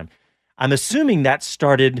CFD time, I'm assuming that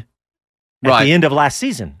started at the end of last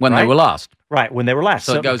season when they were last. Right, when they were last.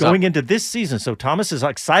 So it goes going up. into this season. So Thomas is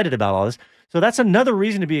excited about all this. So that's another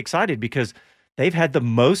reason to be excited, because they've had the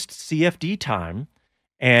most CFD time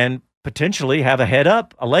and potentially have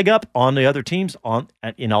a leg up on the other teams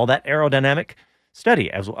in all that aerodynamic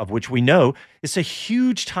study, of which we know it's a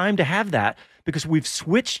huge time to have that, because we've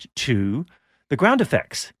switched to the ground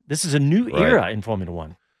effects. This is a new era in Formula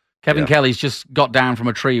One. Kevin Kelly's just got down from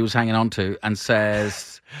a tree he was hanging on to and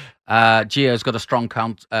says, Gio's got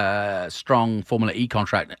a strong Formula E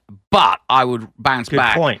contract, but I would bounce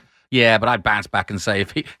back. Good point. Yeah, but I'd bounce back and say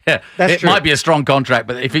That's true. might be a strong contract,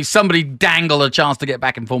 but if somebody dangled a chance to get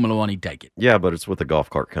back in Formula One, he'd take it. Yeah, but it's with a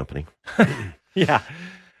golf cart company. Yeah.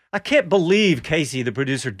 I can't believe Casey, the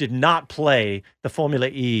producer, did not play the Formula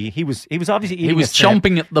E. He was obviously eating. He was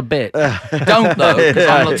chomping at the bit. Don't though, because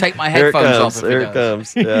I'm going to take my headphones off. Here it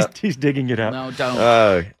comes. Yeah. He's digging it out. No,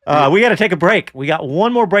 don't. We got to take a break. We got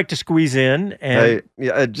one more break to squeeze in. And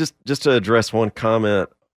just to address one comment,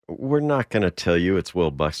 we're not going to tell you it's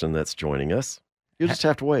Will Buxton that's joining us. You'll just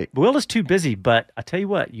have to wait. Will is too busy, but I tell you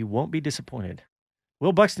what, you won't be disappointed.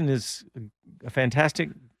 Will Buxton is a fantastic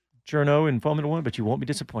journo in Formula One, but you won't be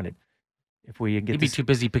disappointed if we get. He'd be too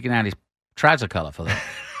busy picking out his trouser color for that.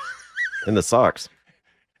 And the socks.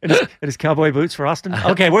 And his cowboy boots for Austin.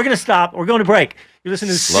 Okay, we're going to stop. We're going to break. You're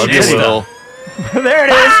listening to Love you, Will. There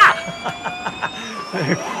it is.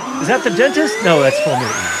 Is that the dentist? No, that's Formula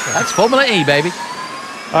E. That's Formula E, baby.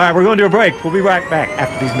 All right, we're going to a break. We'll be right back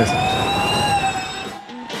after these messages.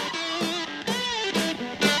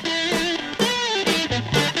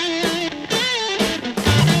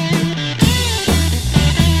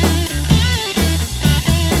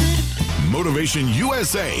 Motivation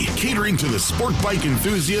USA, catering to the sport bike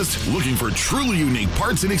enthusiast looking for truly unique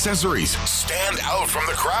parts and accessories. Stand out from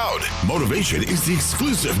the crowd. Motivation is the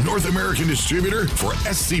exclusive North American distributor for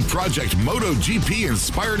SC Project Moto GP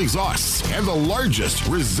inspired exhausts and the largest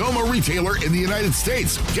Rizoma retailer in the United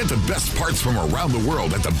States. Get the best parts from around the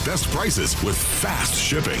world at the best prices with fast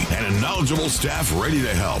shipping and a knowledgeable staff ready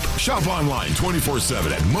to help. Shop online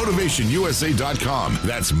 24/7 at motivationusa.com.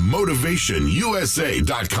 That's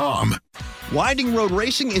motivationusa.com. Winding Road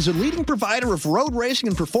Racing is a leading provider of road racing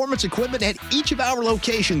and performance equipment at each of our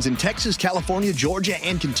locations in Texas, California, Georgia,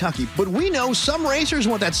 and Kentucky. But we know some racers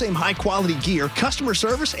want that same high-quality gear, customer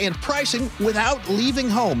service, and pricing without leaving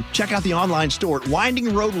home. Check out the online store at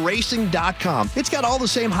windingroadracing.com. It's got all the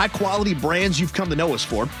same high-quality brands you've come to know us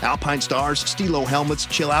for. Alpine Stars, Stilo helmets,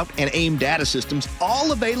 Chill Out, and AIM data systems,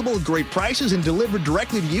 all available at great prices and delivered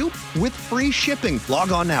directly to you with free shipping.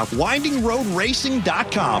 Log on now,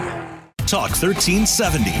 windingroadracing.com. Talk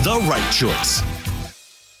 1370, the right choice.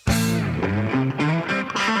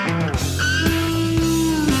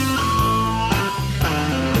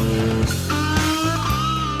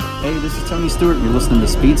 Hey, this is Tony Stewart. You're listening to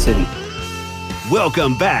Speed City.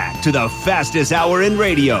 Welcome back to the fastest hour in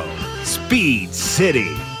radio, Speed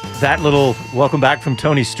City. That little welcome back from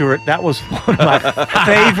Tony Stewart, that was one of my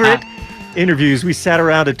favorite interviews. We sat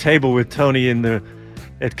around a table with Tony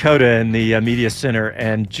at COTA in the media center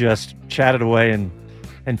and just chatted away and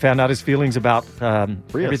found out his feelings about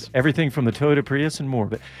everything from the Toyota Prius and more.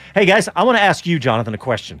 But hey, guys, I want to ask you, Jonathan,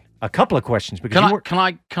 a couple of questions. Because can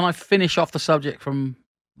I finish off the subject from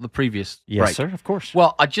the previous break? Yes, sir, of course.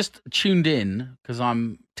 Well, I just tuned in because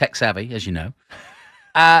I'm tech savvy, as you know,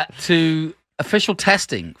 to official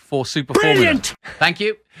testing for Super Formula. Thank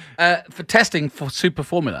you for testing for Super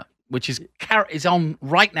Formula, which is on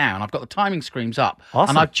right now, and I've got the timing screens up.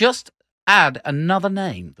 Awesome. And I've just add another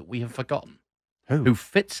name that we have forgotten, who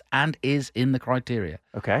fits and is in the criteria.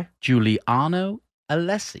 Okay. Giuliano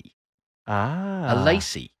Alesi.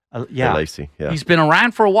 Alesi, yeah. He's been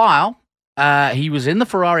around for a while. He was in the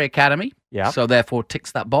Ferrari Academy, so therefore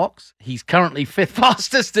ticks that box. He's currently fifth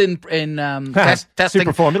fastest in testing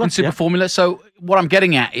Super Formula. In Super Formula. So what I'm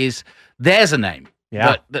getting at is there's a name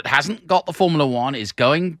that hasn't got the Formula One, is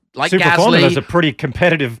going like Super Gasly. Formula is a pretty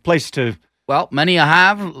competitive place to. Well, many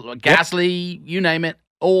have. Gasly, you name it,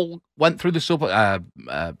 all went through the Super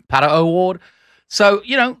Pato Award. So,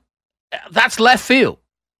 that's left field.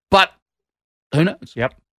 But who knows?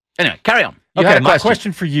 Yep. Anyway, carry on. My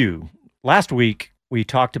question for you. Last week, we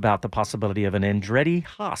talked about the possibility of an Andretti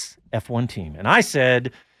Haas F1 team. And I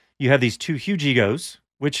said, you have these two huge egos,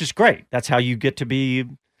 which is great. That's how you get to be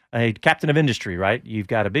a captain of industry, right? You've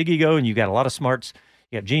got a big ego and you've got a lot of smarts.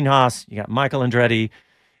 You got Gene Haas, you got Michael Andretti,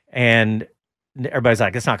 and everybody's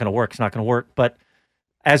like, it's not going to work. It's not going to work. But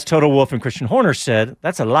as Toto Wolff and Christian Horner said,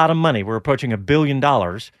 that's a lot of money. We're approaching $1 billion.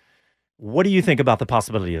 What do you think about the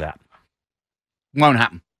possibility of that? Won't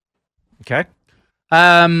happen. Okay.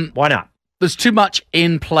 Why not? There's too much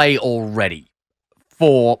in play already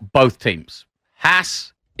for both teams.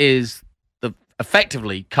 Haas is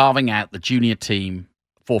effectively carving out the junior team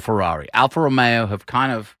for Ferrari. Alfa Romeo have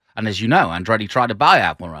kind of, and as you know, Andretti tried to buy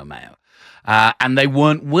Alfa Romeo. And they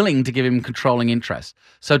weren't willing to give him controlling interest.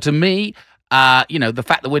 So to me, The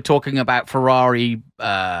fact that we're talking about Ferrari,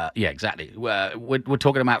 exactly. We're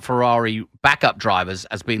talking about Ferrari backup drivers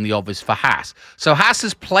as being the obvious for Haas. So Haas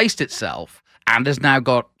has placed itself and has now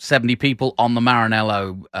got 70 people on the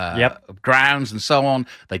Maranello grounds and so on.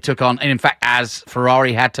 They took on, and in fact, as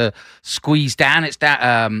Ferrari had to squeeze down its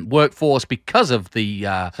workforce because of the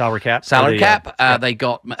salary cap. They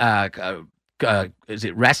got. Is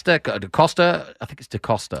it Resta? DaCosta? I think it's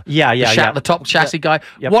DaCosta. The top chassis guy.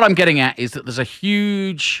 Yep. What I'm getting at is that there's a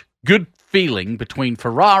huge good feeling between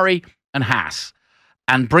Ferrari and Haas.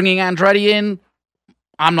 And bringing Andretti in,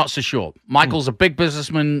 I'm not so sure. Michael's a big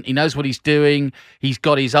businessman. He knows what he's doing. He's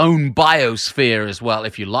got his own biosphere as well,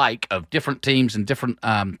 if you like, of different teams and different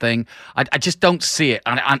thing. I just don't see it.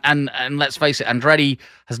 And let's face it, Andretti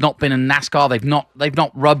has not been in NASCAR. They've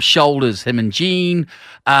not rubbed shoulders, him and Gene.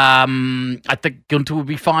 I think Gunter would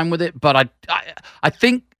be fine with it. But I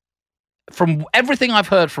think from everything I've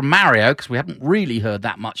heard from Mario, because we haven't really heard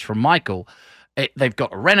that much from Michael, they've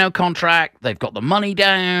got a Renault contract. They've got the money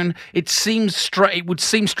down. It would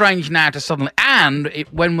seem strange now to suddenly. And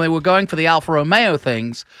when they were going for the Alfa Romeo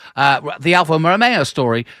things, the Alfa Romeo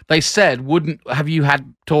story, they said, have you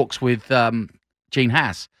had talks with Gene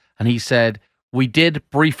Haas? And he said, we did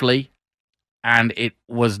briefly, and it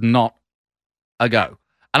was not a go.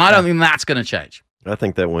 And I don't think that's going to change. I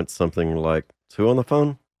think that went something like 2 on the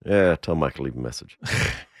phone. Yeah, tell Mike to leave a message.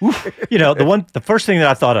 The first thing that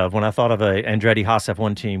I thought of when I thought of a Andretti Haas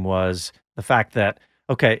F1 team was the fact that,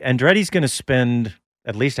 okay, Andretti's going to spend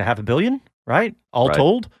at least $500 million, right? All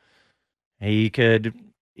told. He could,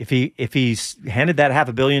 if he handed that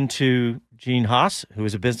 $500 million to Gene Haas, who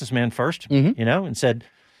is a businessman first, and said,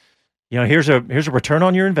 here's a return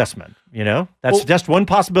on your investment. That's just one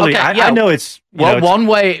possibility. Okay, I know it's one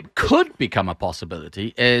way it could become a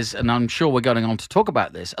possibility is, and I'm sure we're going on to talk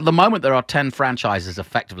about this. At the moment, there are 10 franchises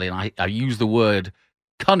effectively, and I use the word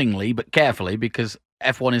cunningly but carefully because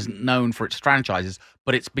F1 isn't known for its franchises,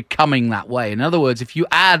 but it's becoming that way. In other words, if you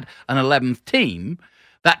add an 11th team,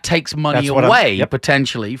 that takes money away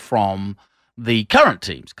potentially from the current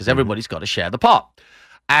teams because everybody's got to share the pot.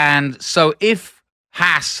 And so if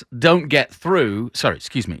Haas don't get through,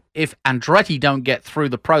 if Andretti don't get through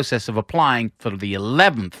the process of applying for the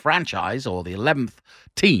 11th franchise or the 11th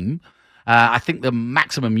team, I think the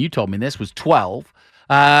maximum you told me this was 12,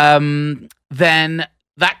 then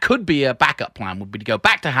that could be a backup plan, would be to go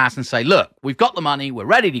back to Haas and say, look, we've got the money, we're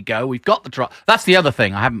ready to go, we've got the driver. That's the other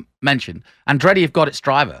thing I haven't mentioned. Andretti have got its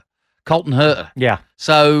driver, Colton Herta. Yeah.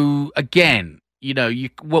 So again,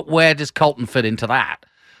 where does Colton fit into that?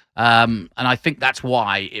 And I think that's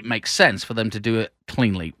why it makes sense for them to do it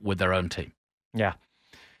cleanly with their own team. Yeah.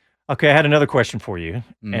 Okay, I had another question for you,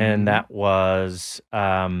 and that was,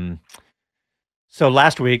 so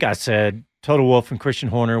last week I said Toto Wolff and Christian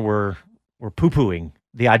Horner were poo-pooing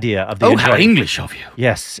the idea of the Andretti. How English of you.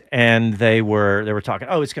 Yes, and they were talking,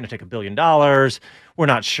 it's going to take $1 billion. We're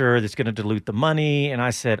not sure that's going to dilute the money. And I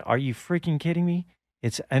said, are you freaking kidding me?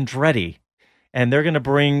 It's Andretti, and they're going to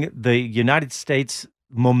bring the United States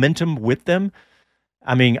momentum with them.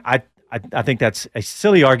 I mean, I think that's a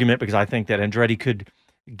silly argument because I think that Andretti could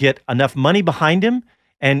get enough money behind him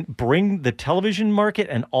and bring the television market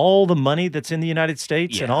and all the money that's in the United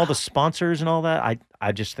States and all the sponsors and all that.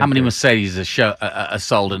 I just think how many Mercedes are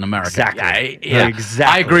sold in America? Exactly. Yeah,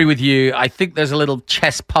 exactly. I agree with you. I think there's a little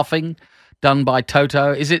chest puffing done by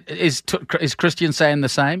Toto. Is Christian saying the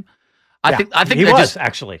same? I think he was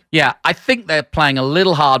actually. Yeah, I think they're playing a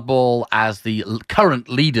little hardball as the current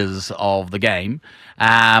leaders of the game.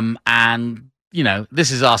 And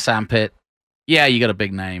this is our sandpit. Yeah, you got a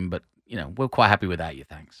big name, but we're quite happy without you.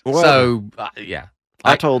 Thanks. Well, so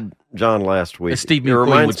I told John last week. As Steve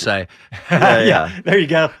McQueen would say. Yeah, there you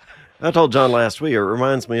go. I told John last week. It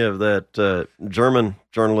reminds me of that German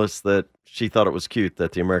journalist that she thought it was cute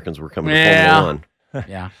that the Americans were coming to Formula 1.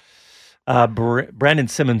 Yeah. Brandon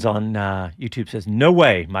Simmons on YouTube says, no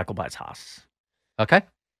way Michael buys Haas. Okay.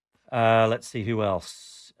 Let's see who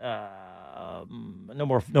else. No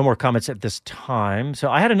more comments at this time. So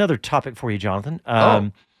I had another topic for you, Jonathan.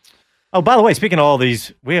 Oh, by the way, speaking of all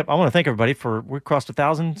these, I want to thank everybody we crossed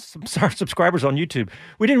 1,000 subscribers on YouTube.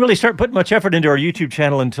 We didn't really start putting much effort into our YouTube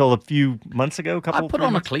channel until a few months ago. I put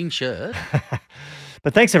on a clean shirt.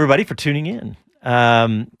 But thanks everybody for tuning in.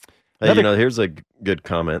 Here's a good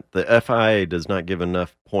comment. The FIA does not give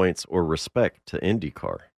enough points or respect to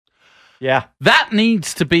IndyCar. Yeah. That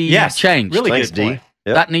needs to be changed. Really Thanks, good D. point.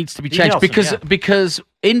 Yep. That needs to be changed because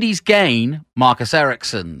Indy's gain, Marcus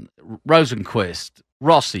Ericsson, Rosenquist,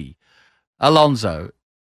 Rossi, Alonso,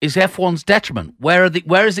 is F1's detriment. Where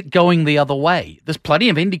is it going the other way? There's plenty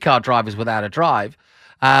of IndyCar drivers without a drive.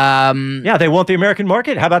 Yeah, they want the American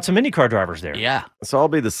market. How about some IndyCar drivers there? Yeah. So I'll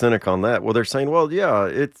be the cynic on that. Well, they're saying, well, yeah,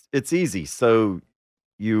 it's easy. So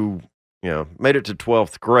you made it to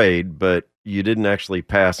 12th grade, but you didn't actually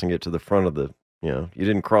pass and get to the front of the, you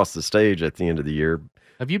didn't cross the stage at the end of the year.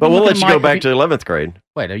 Have you? But we'll let you go back to 11th grade.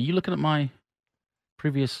 Wait, are you looking at my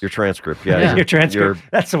previous? Your transcript, yeah. Your transcript.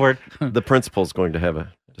 That's the word. The principal's going to have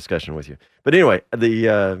a discussion with you. But anyway,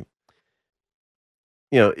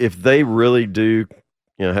 if they really do,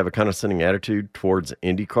 have a condescending attitude towards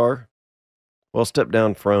IndyCar, well, step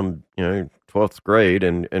down from 12th grade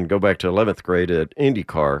and go back to 11th grade at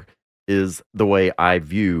IndyCar is the way I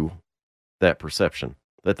view that perception.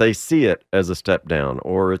 That they see it as a step down,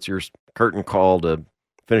 or it's your curtain call to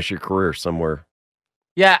finish your career somewhere.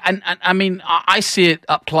 Yeah, and I mean, I see it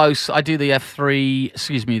up close. I do the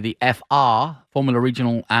the FR, Formula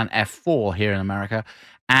Regional, and F4 here in America,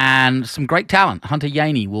 and some great talent. Hunter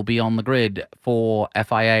Yaney will be on the grid for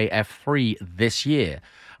FIA F3 this year.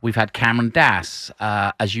 We've had Cameron Dass,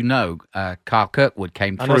 as you know, Carl Kirkwood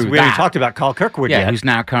came through. We haven't talked about Carl Kirkwood yet. Who's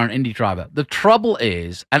now a current Indy driver. The trouble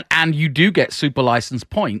is, and you do get super license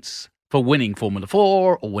points for winning Formula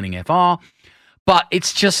 4 or winning FR, but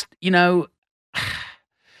it's just, the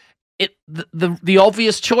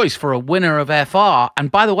obvious choice for a winner of FR,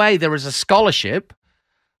 and by the way, there is a scholarship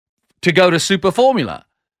to go to Super Formula,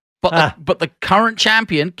 but the current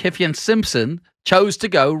champion, Kifyan Simpson, chose to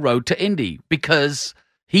go Road to Indy because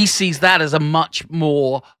he sees that as a much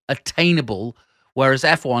more attainable, whereas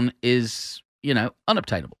F1 is,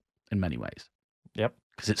 unobtainable in many ways. Yep.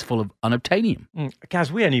 Because it's full of unobtainium. Guys,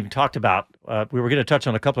 we hadn't even talked about, we were going to touch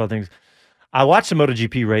on a couple of things. I watched the Moto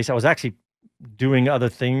GP race. I was actually doing other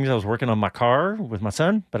things. I was working on my car with my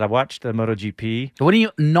son, but I watched the Moto GP. When are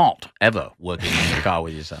you not ever working on your car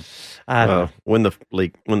with your son? When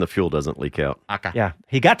the fuel doesn't leak out. Okay. Yeah.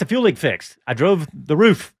 He got the fuel leak fixed. I drove the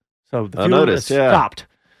roof, so the fuel stopped.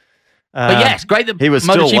 But yes, great that he was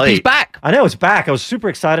Moto still GP's late. back. I know it's back. I was super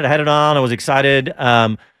excited. I had it on. I was excited.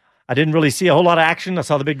 I didn't really see a whole lot of action. I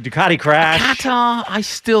saw the big Ducati crash. Qatar, I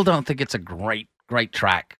still don't think it's a great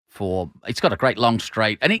track for. It's got a great long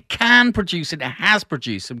straight, and it can produce. It has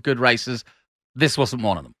produced some good races. This wasn't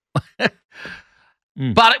one of them,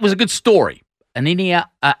 but it was a good story. Enea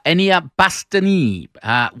Bastianini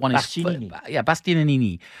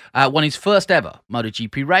won his first ever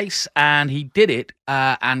MotoGP race, and he did it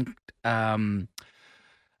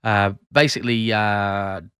basically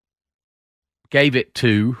gave it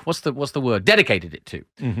to dedicated it to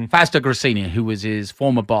Fausto Grassini, who was his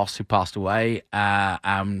former boss who passed away.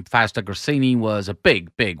 Fausto Grassini was a big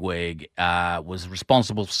wig, was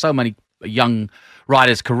responsible for so many young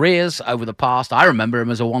riders' careers over the past. I remember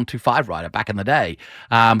him as a 125 rider back in the day,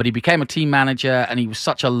 but he became a team manager, and he was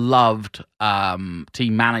such a loved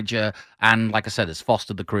team manager, and like I said, has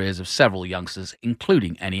fostered the careers of several youngsters,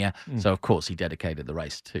 including Enea. So of course he dedicated the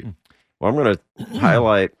race too. Well, I'm going to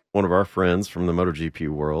highlight one of our friends from the MotoGP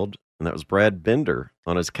world, and that was Brad Bender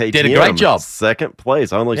on his KTM. Did a great job. Second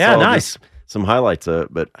place. I only saw some highlights of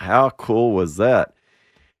it, but how cool was that?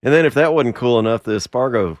 And then if that wasn't cool enough, the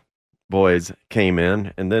Espargo boys came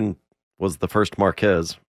in, and then was the first Mark. Yeah,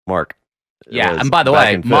 and by the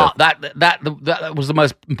way, Mark, that was the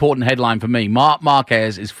most important headline for me. Marc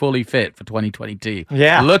Marquez is fully fit for 2022.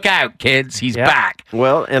 Yeah. Look out, kids. He's back.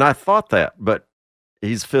 Well, and I thought that, but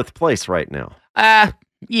he's 5th place right now.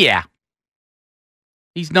 Yeah.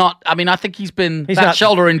 He's not. I mean, I think that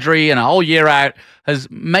shoulder injury and a whole year out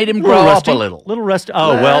has made him grow up a little. Little rusty.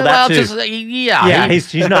 Oh, well, that too.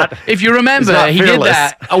 He's not. If you remember, he did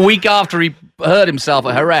that a week after he hurt himself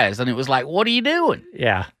at Jerez, and it was like, what are you doing?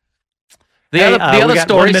 Yeah. The other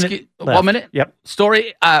story. 1 minute. Yep.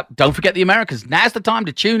 Story. Don't forget the Americans. Now's the time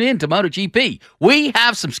to tune in to MotoGP. We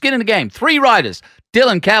have some skin in the game. 3 riders: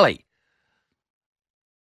 Dylan Kelly,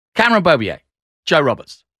 Cameron Bobier, Joe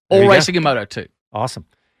Roberts, all racing in Moto 2. Awesome.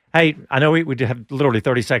 Hey, I know we have literally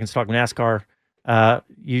 30 seconds talking NASCAR.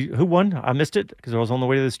 Who won? I missed it because I was on the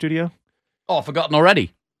way to the studio. Oh, forgotten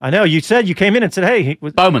already. I know. You said you came in and said, hey.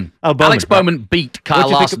 Bowman. Oh, Bowman. Alex Bowman beat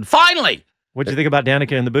Kyle Larson. Finally! What'd you think about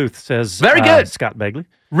Danica in the booth? Says very good. Scott Begley.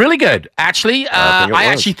 Really good. Actually, I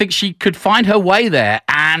actually think she could find her way there,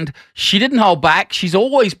 and she didn't hold back. She's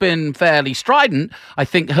always been fairly strident. I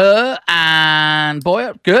think her and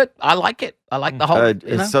Boyer, good. I like it. I like the whole.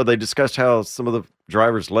 So they discussed how some of the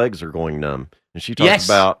drivers' legs are going numb, and she talked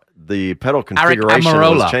about the pedal configuration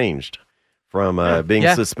was changed from being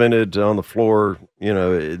suspended on the floor.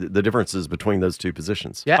 The differences between those two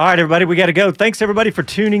positions. Yeah. All right, everybody, we got to go. Thanks everybody for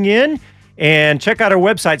tuning in. And check out our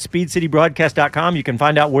website, speedcitybroadcast.com. You can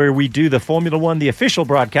find out where we do the Formula One, the official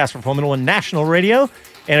broadcast for Formula One National Radio.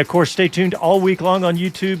 And, of course, stay tuned all week long on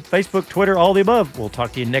YouTube, Facebook, Twitter, all the above. We'll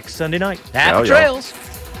talk to you next Sunday night. Happy trails.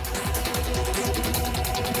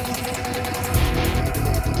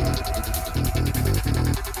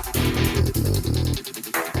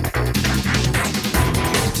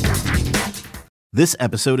 This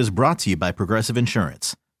episode is brought to you by Progressive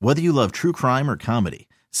Insurance. Whether you love true crime or comedy,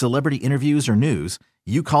 celebrity interviews or news,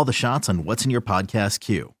 you call the shots on what's in your podcast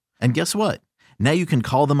queue. And guess what? Now you can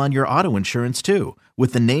call them on your auto insurance too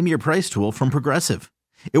with the Name Your Price tool from Progressive.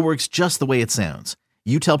 It works just the way it sounds.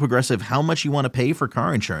 You tell Progressive how much you want to pay for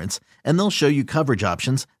car insurance, and they'll show you coverage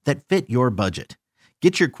options that fit your budget.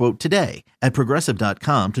 Get your quote today at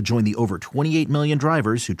Progressive.com to join the over 28 million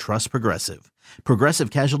drivers who trust Progressive. Progressive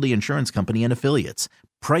Casualty Insurance Company and Affiliates.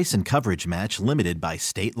 Price and coverage match limited by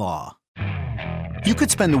state law. You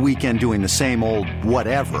could spend the weekend doing the same old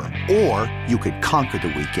whatever, or you could conquer the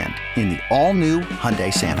weekend in the all-new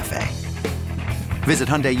Hyundai Santa Fe. Visit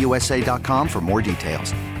HyundaiUSA.com for more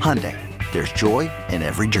details. Hyundai, there's joy in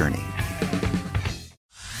every journey.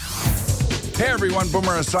 Hey everyone,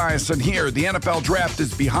 Boomer Esiason here. The NFL Draft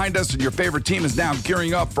is behind us and your favorite team is now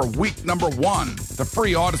gearing up for week number 1. The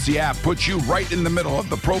free Odyssey app puts you right in the middle of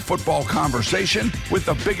the pro football conversation with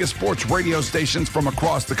the biggest sports radio stations from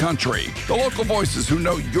across the country. The local voices who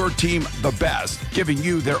know your team the best, giving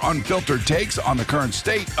you their unfiltered takes on the current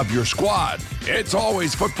state of your squad. It's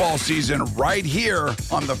always football season right here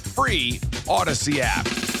on the free Odyssey app.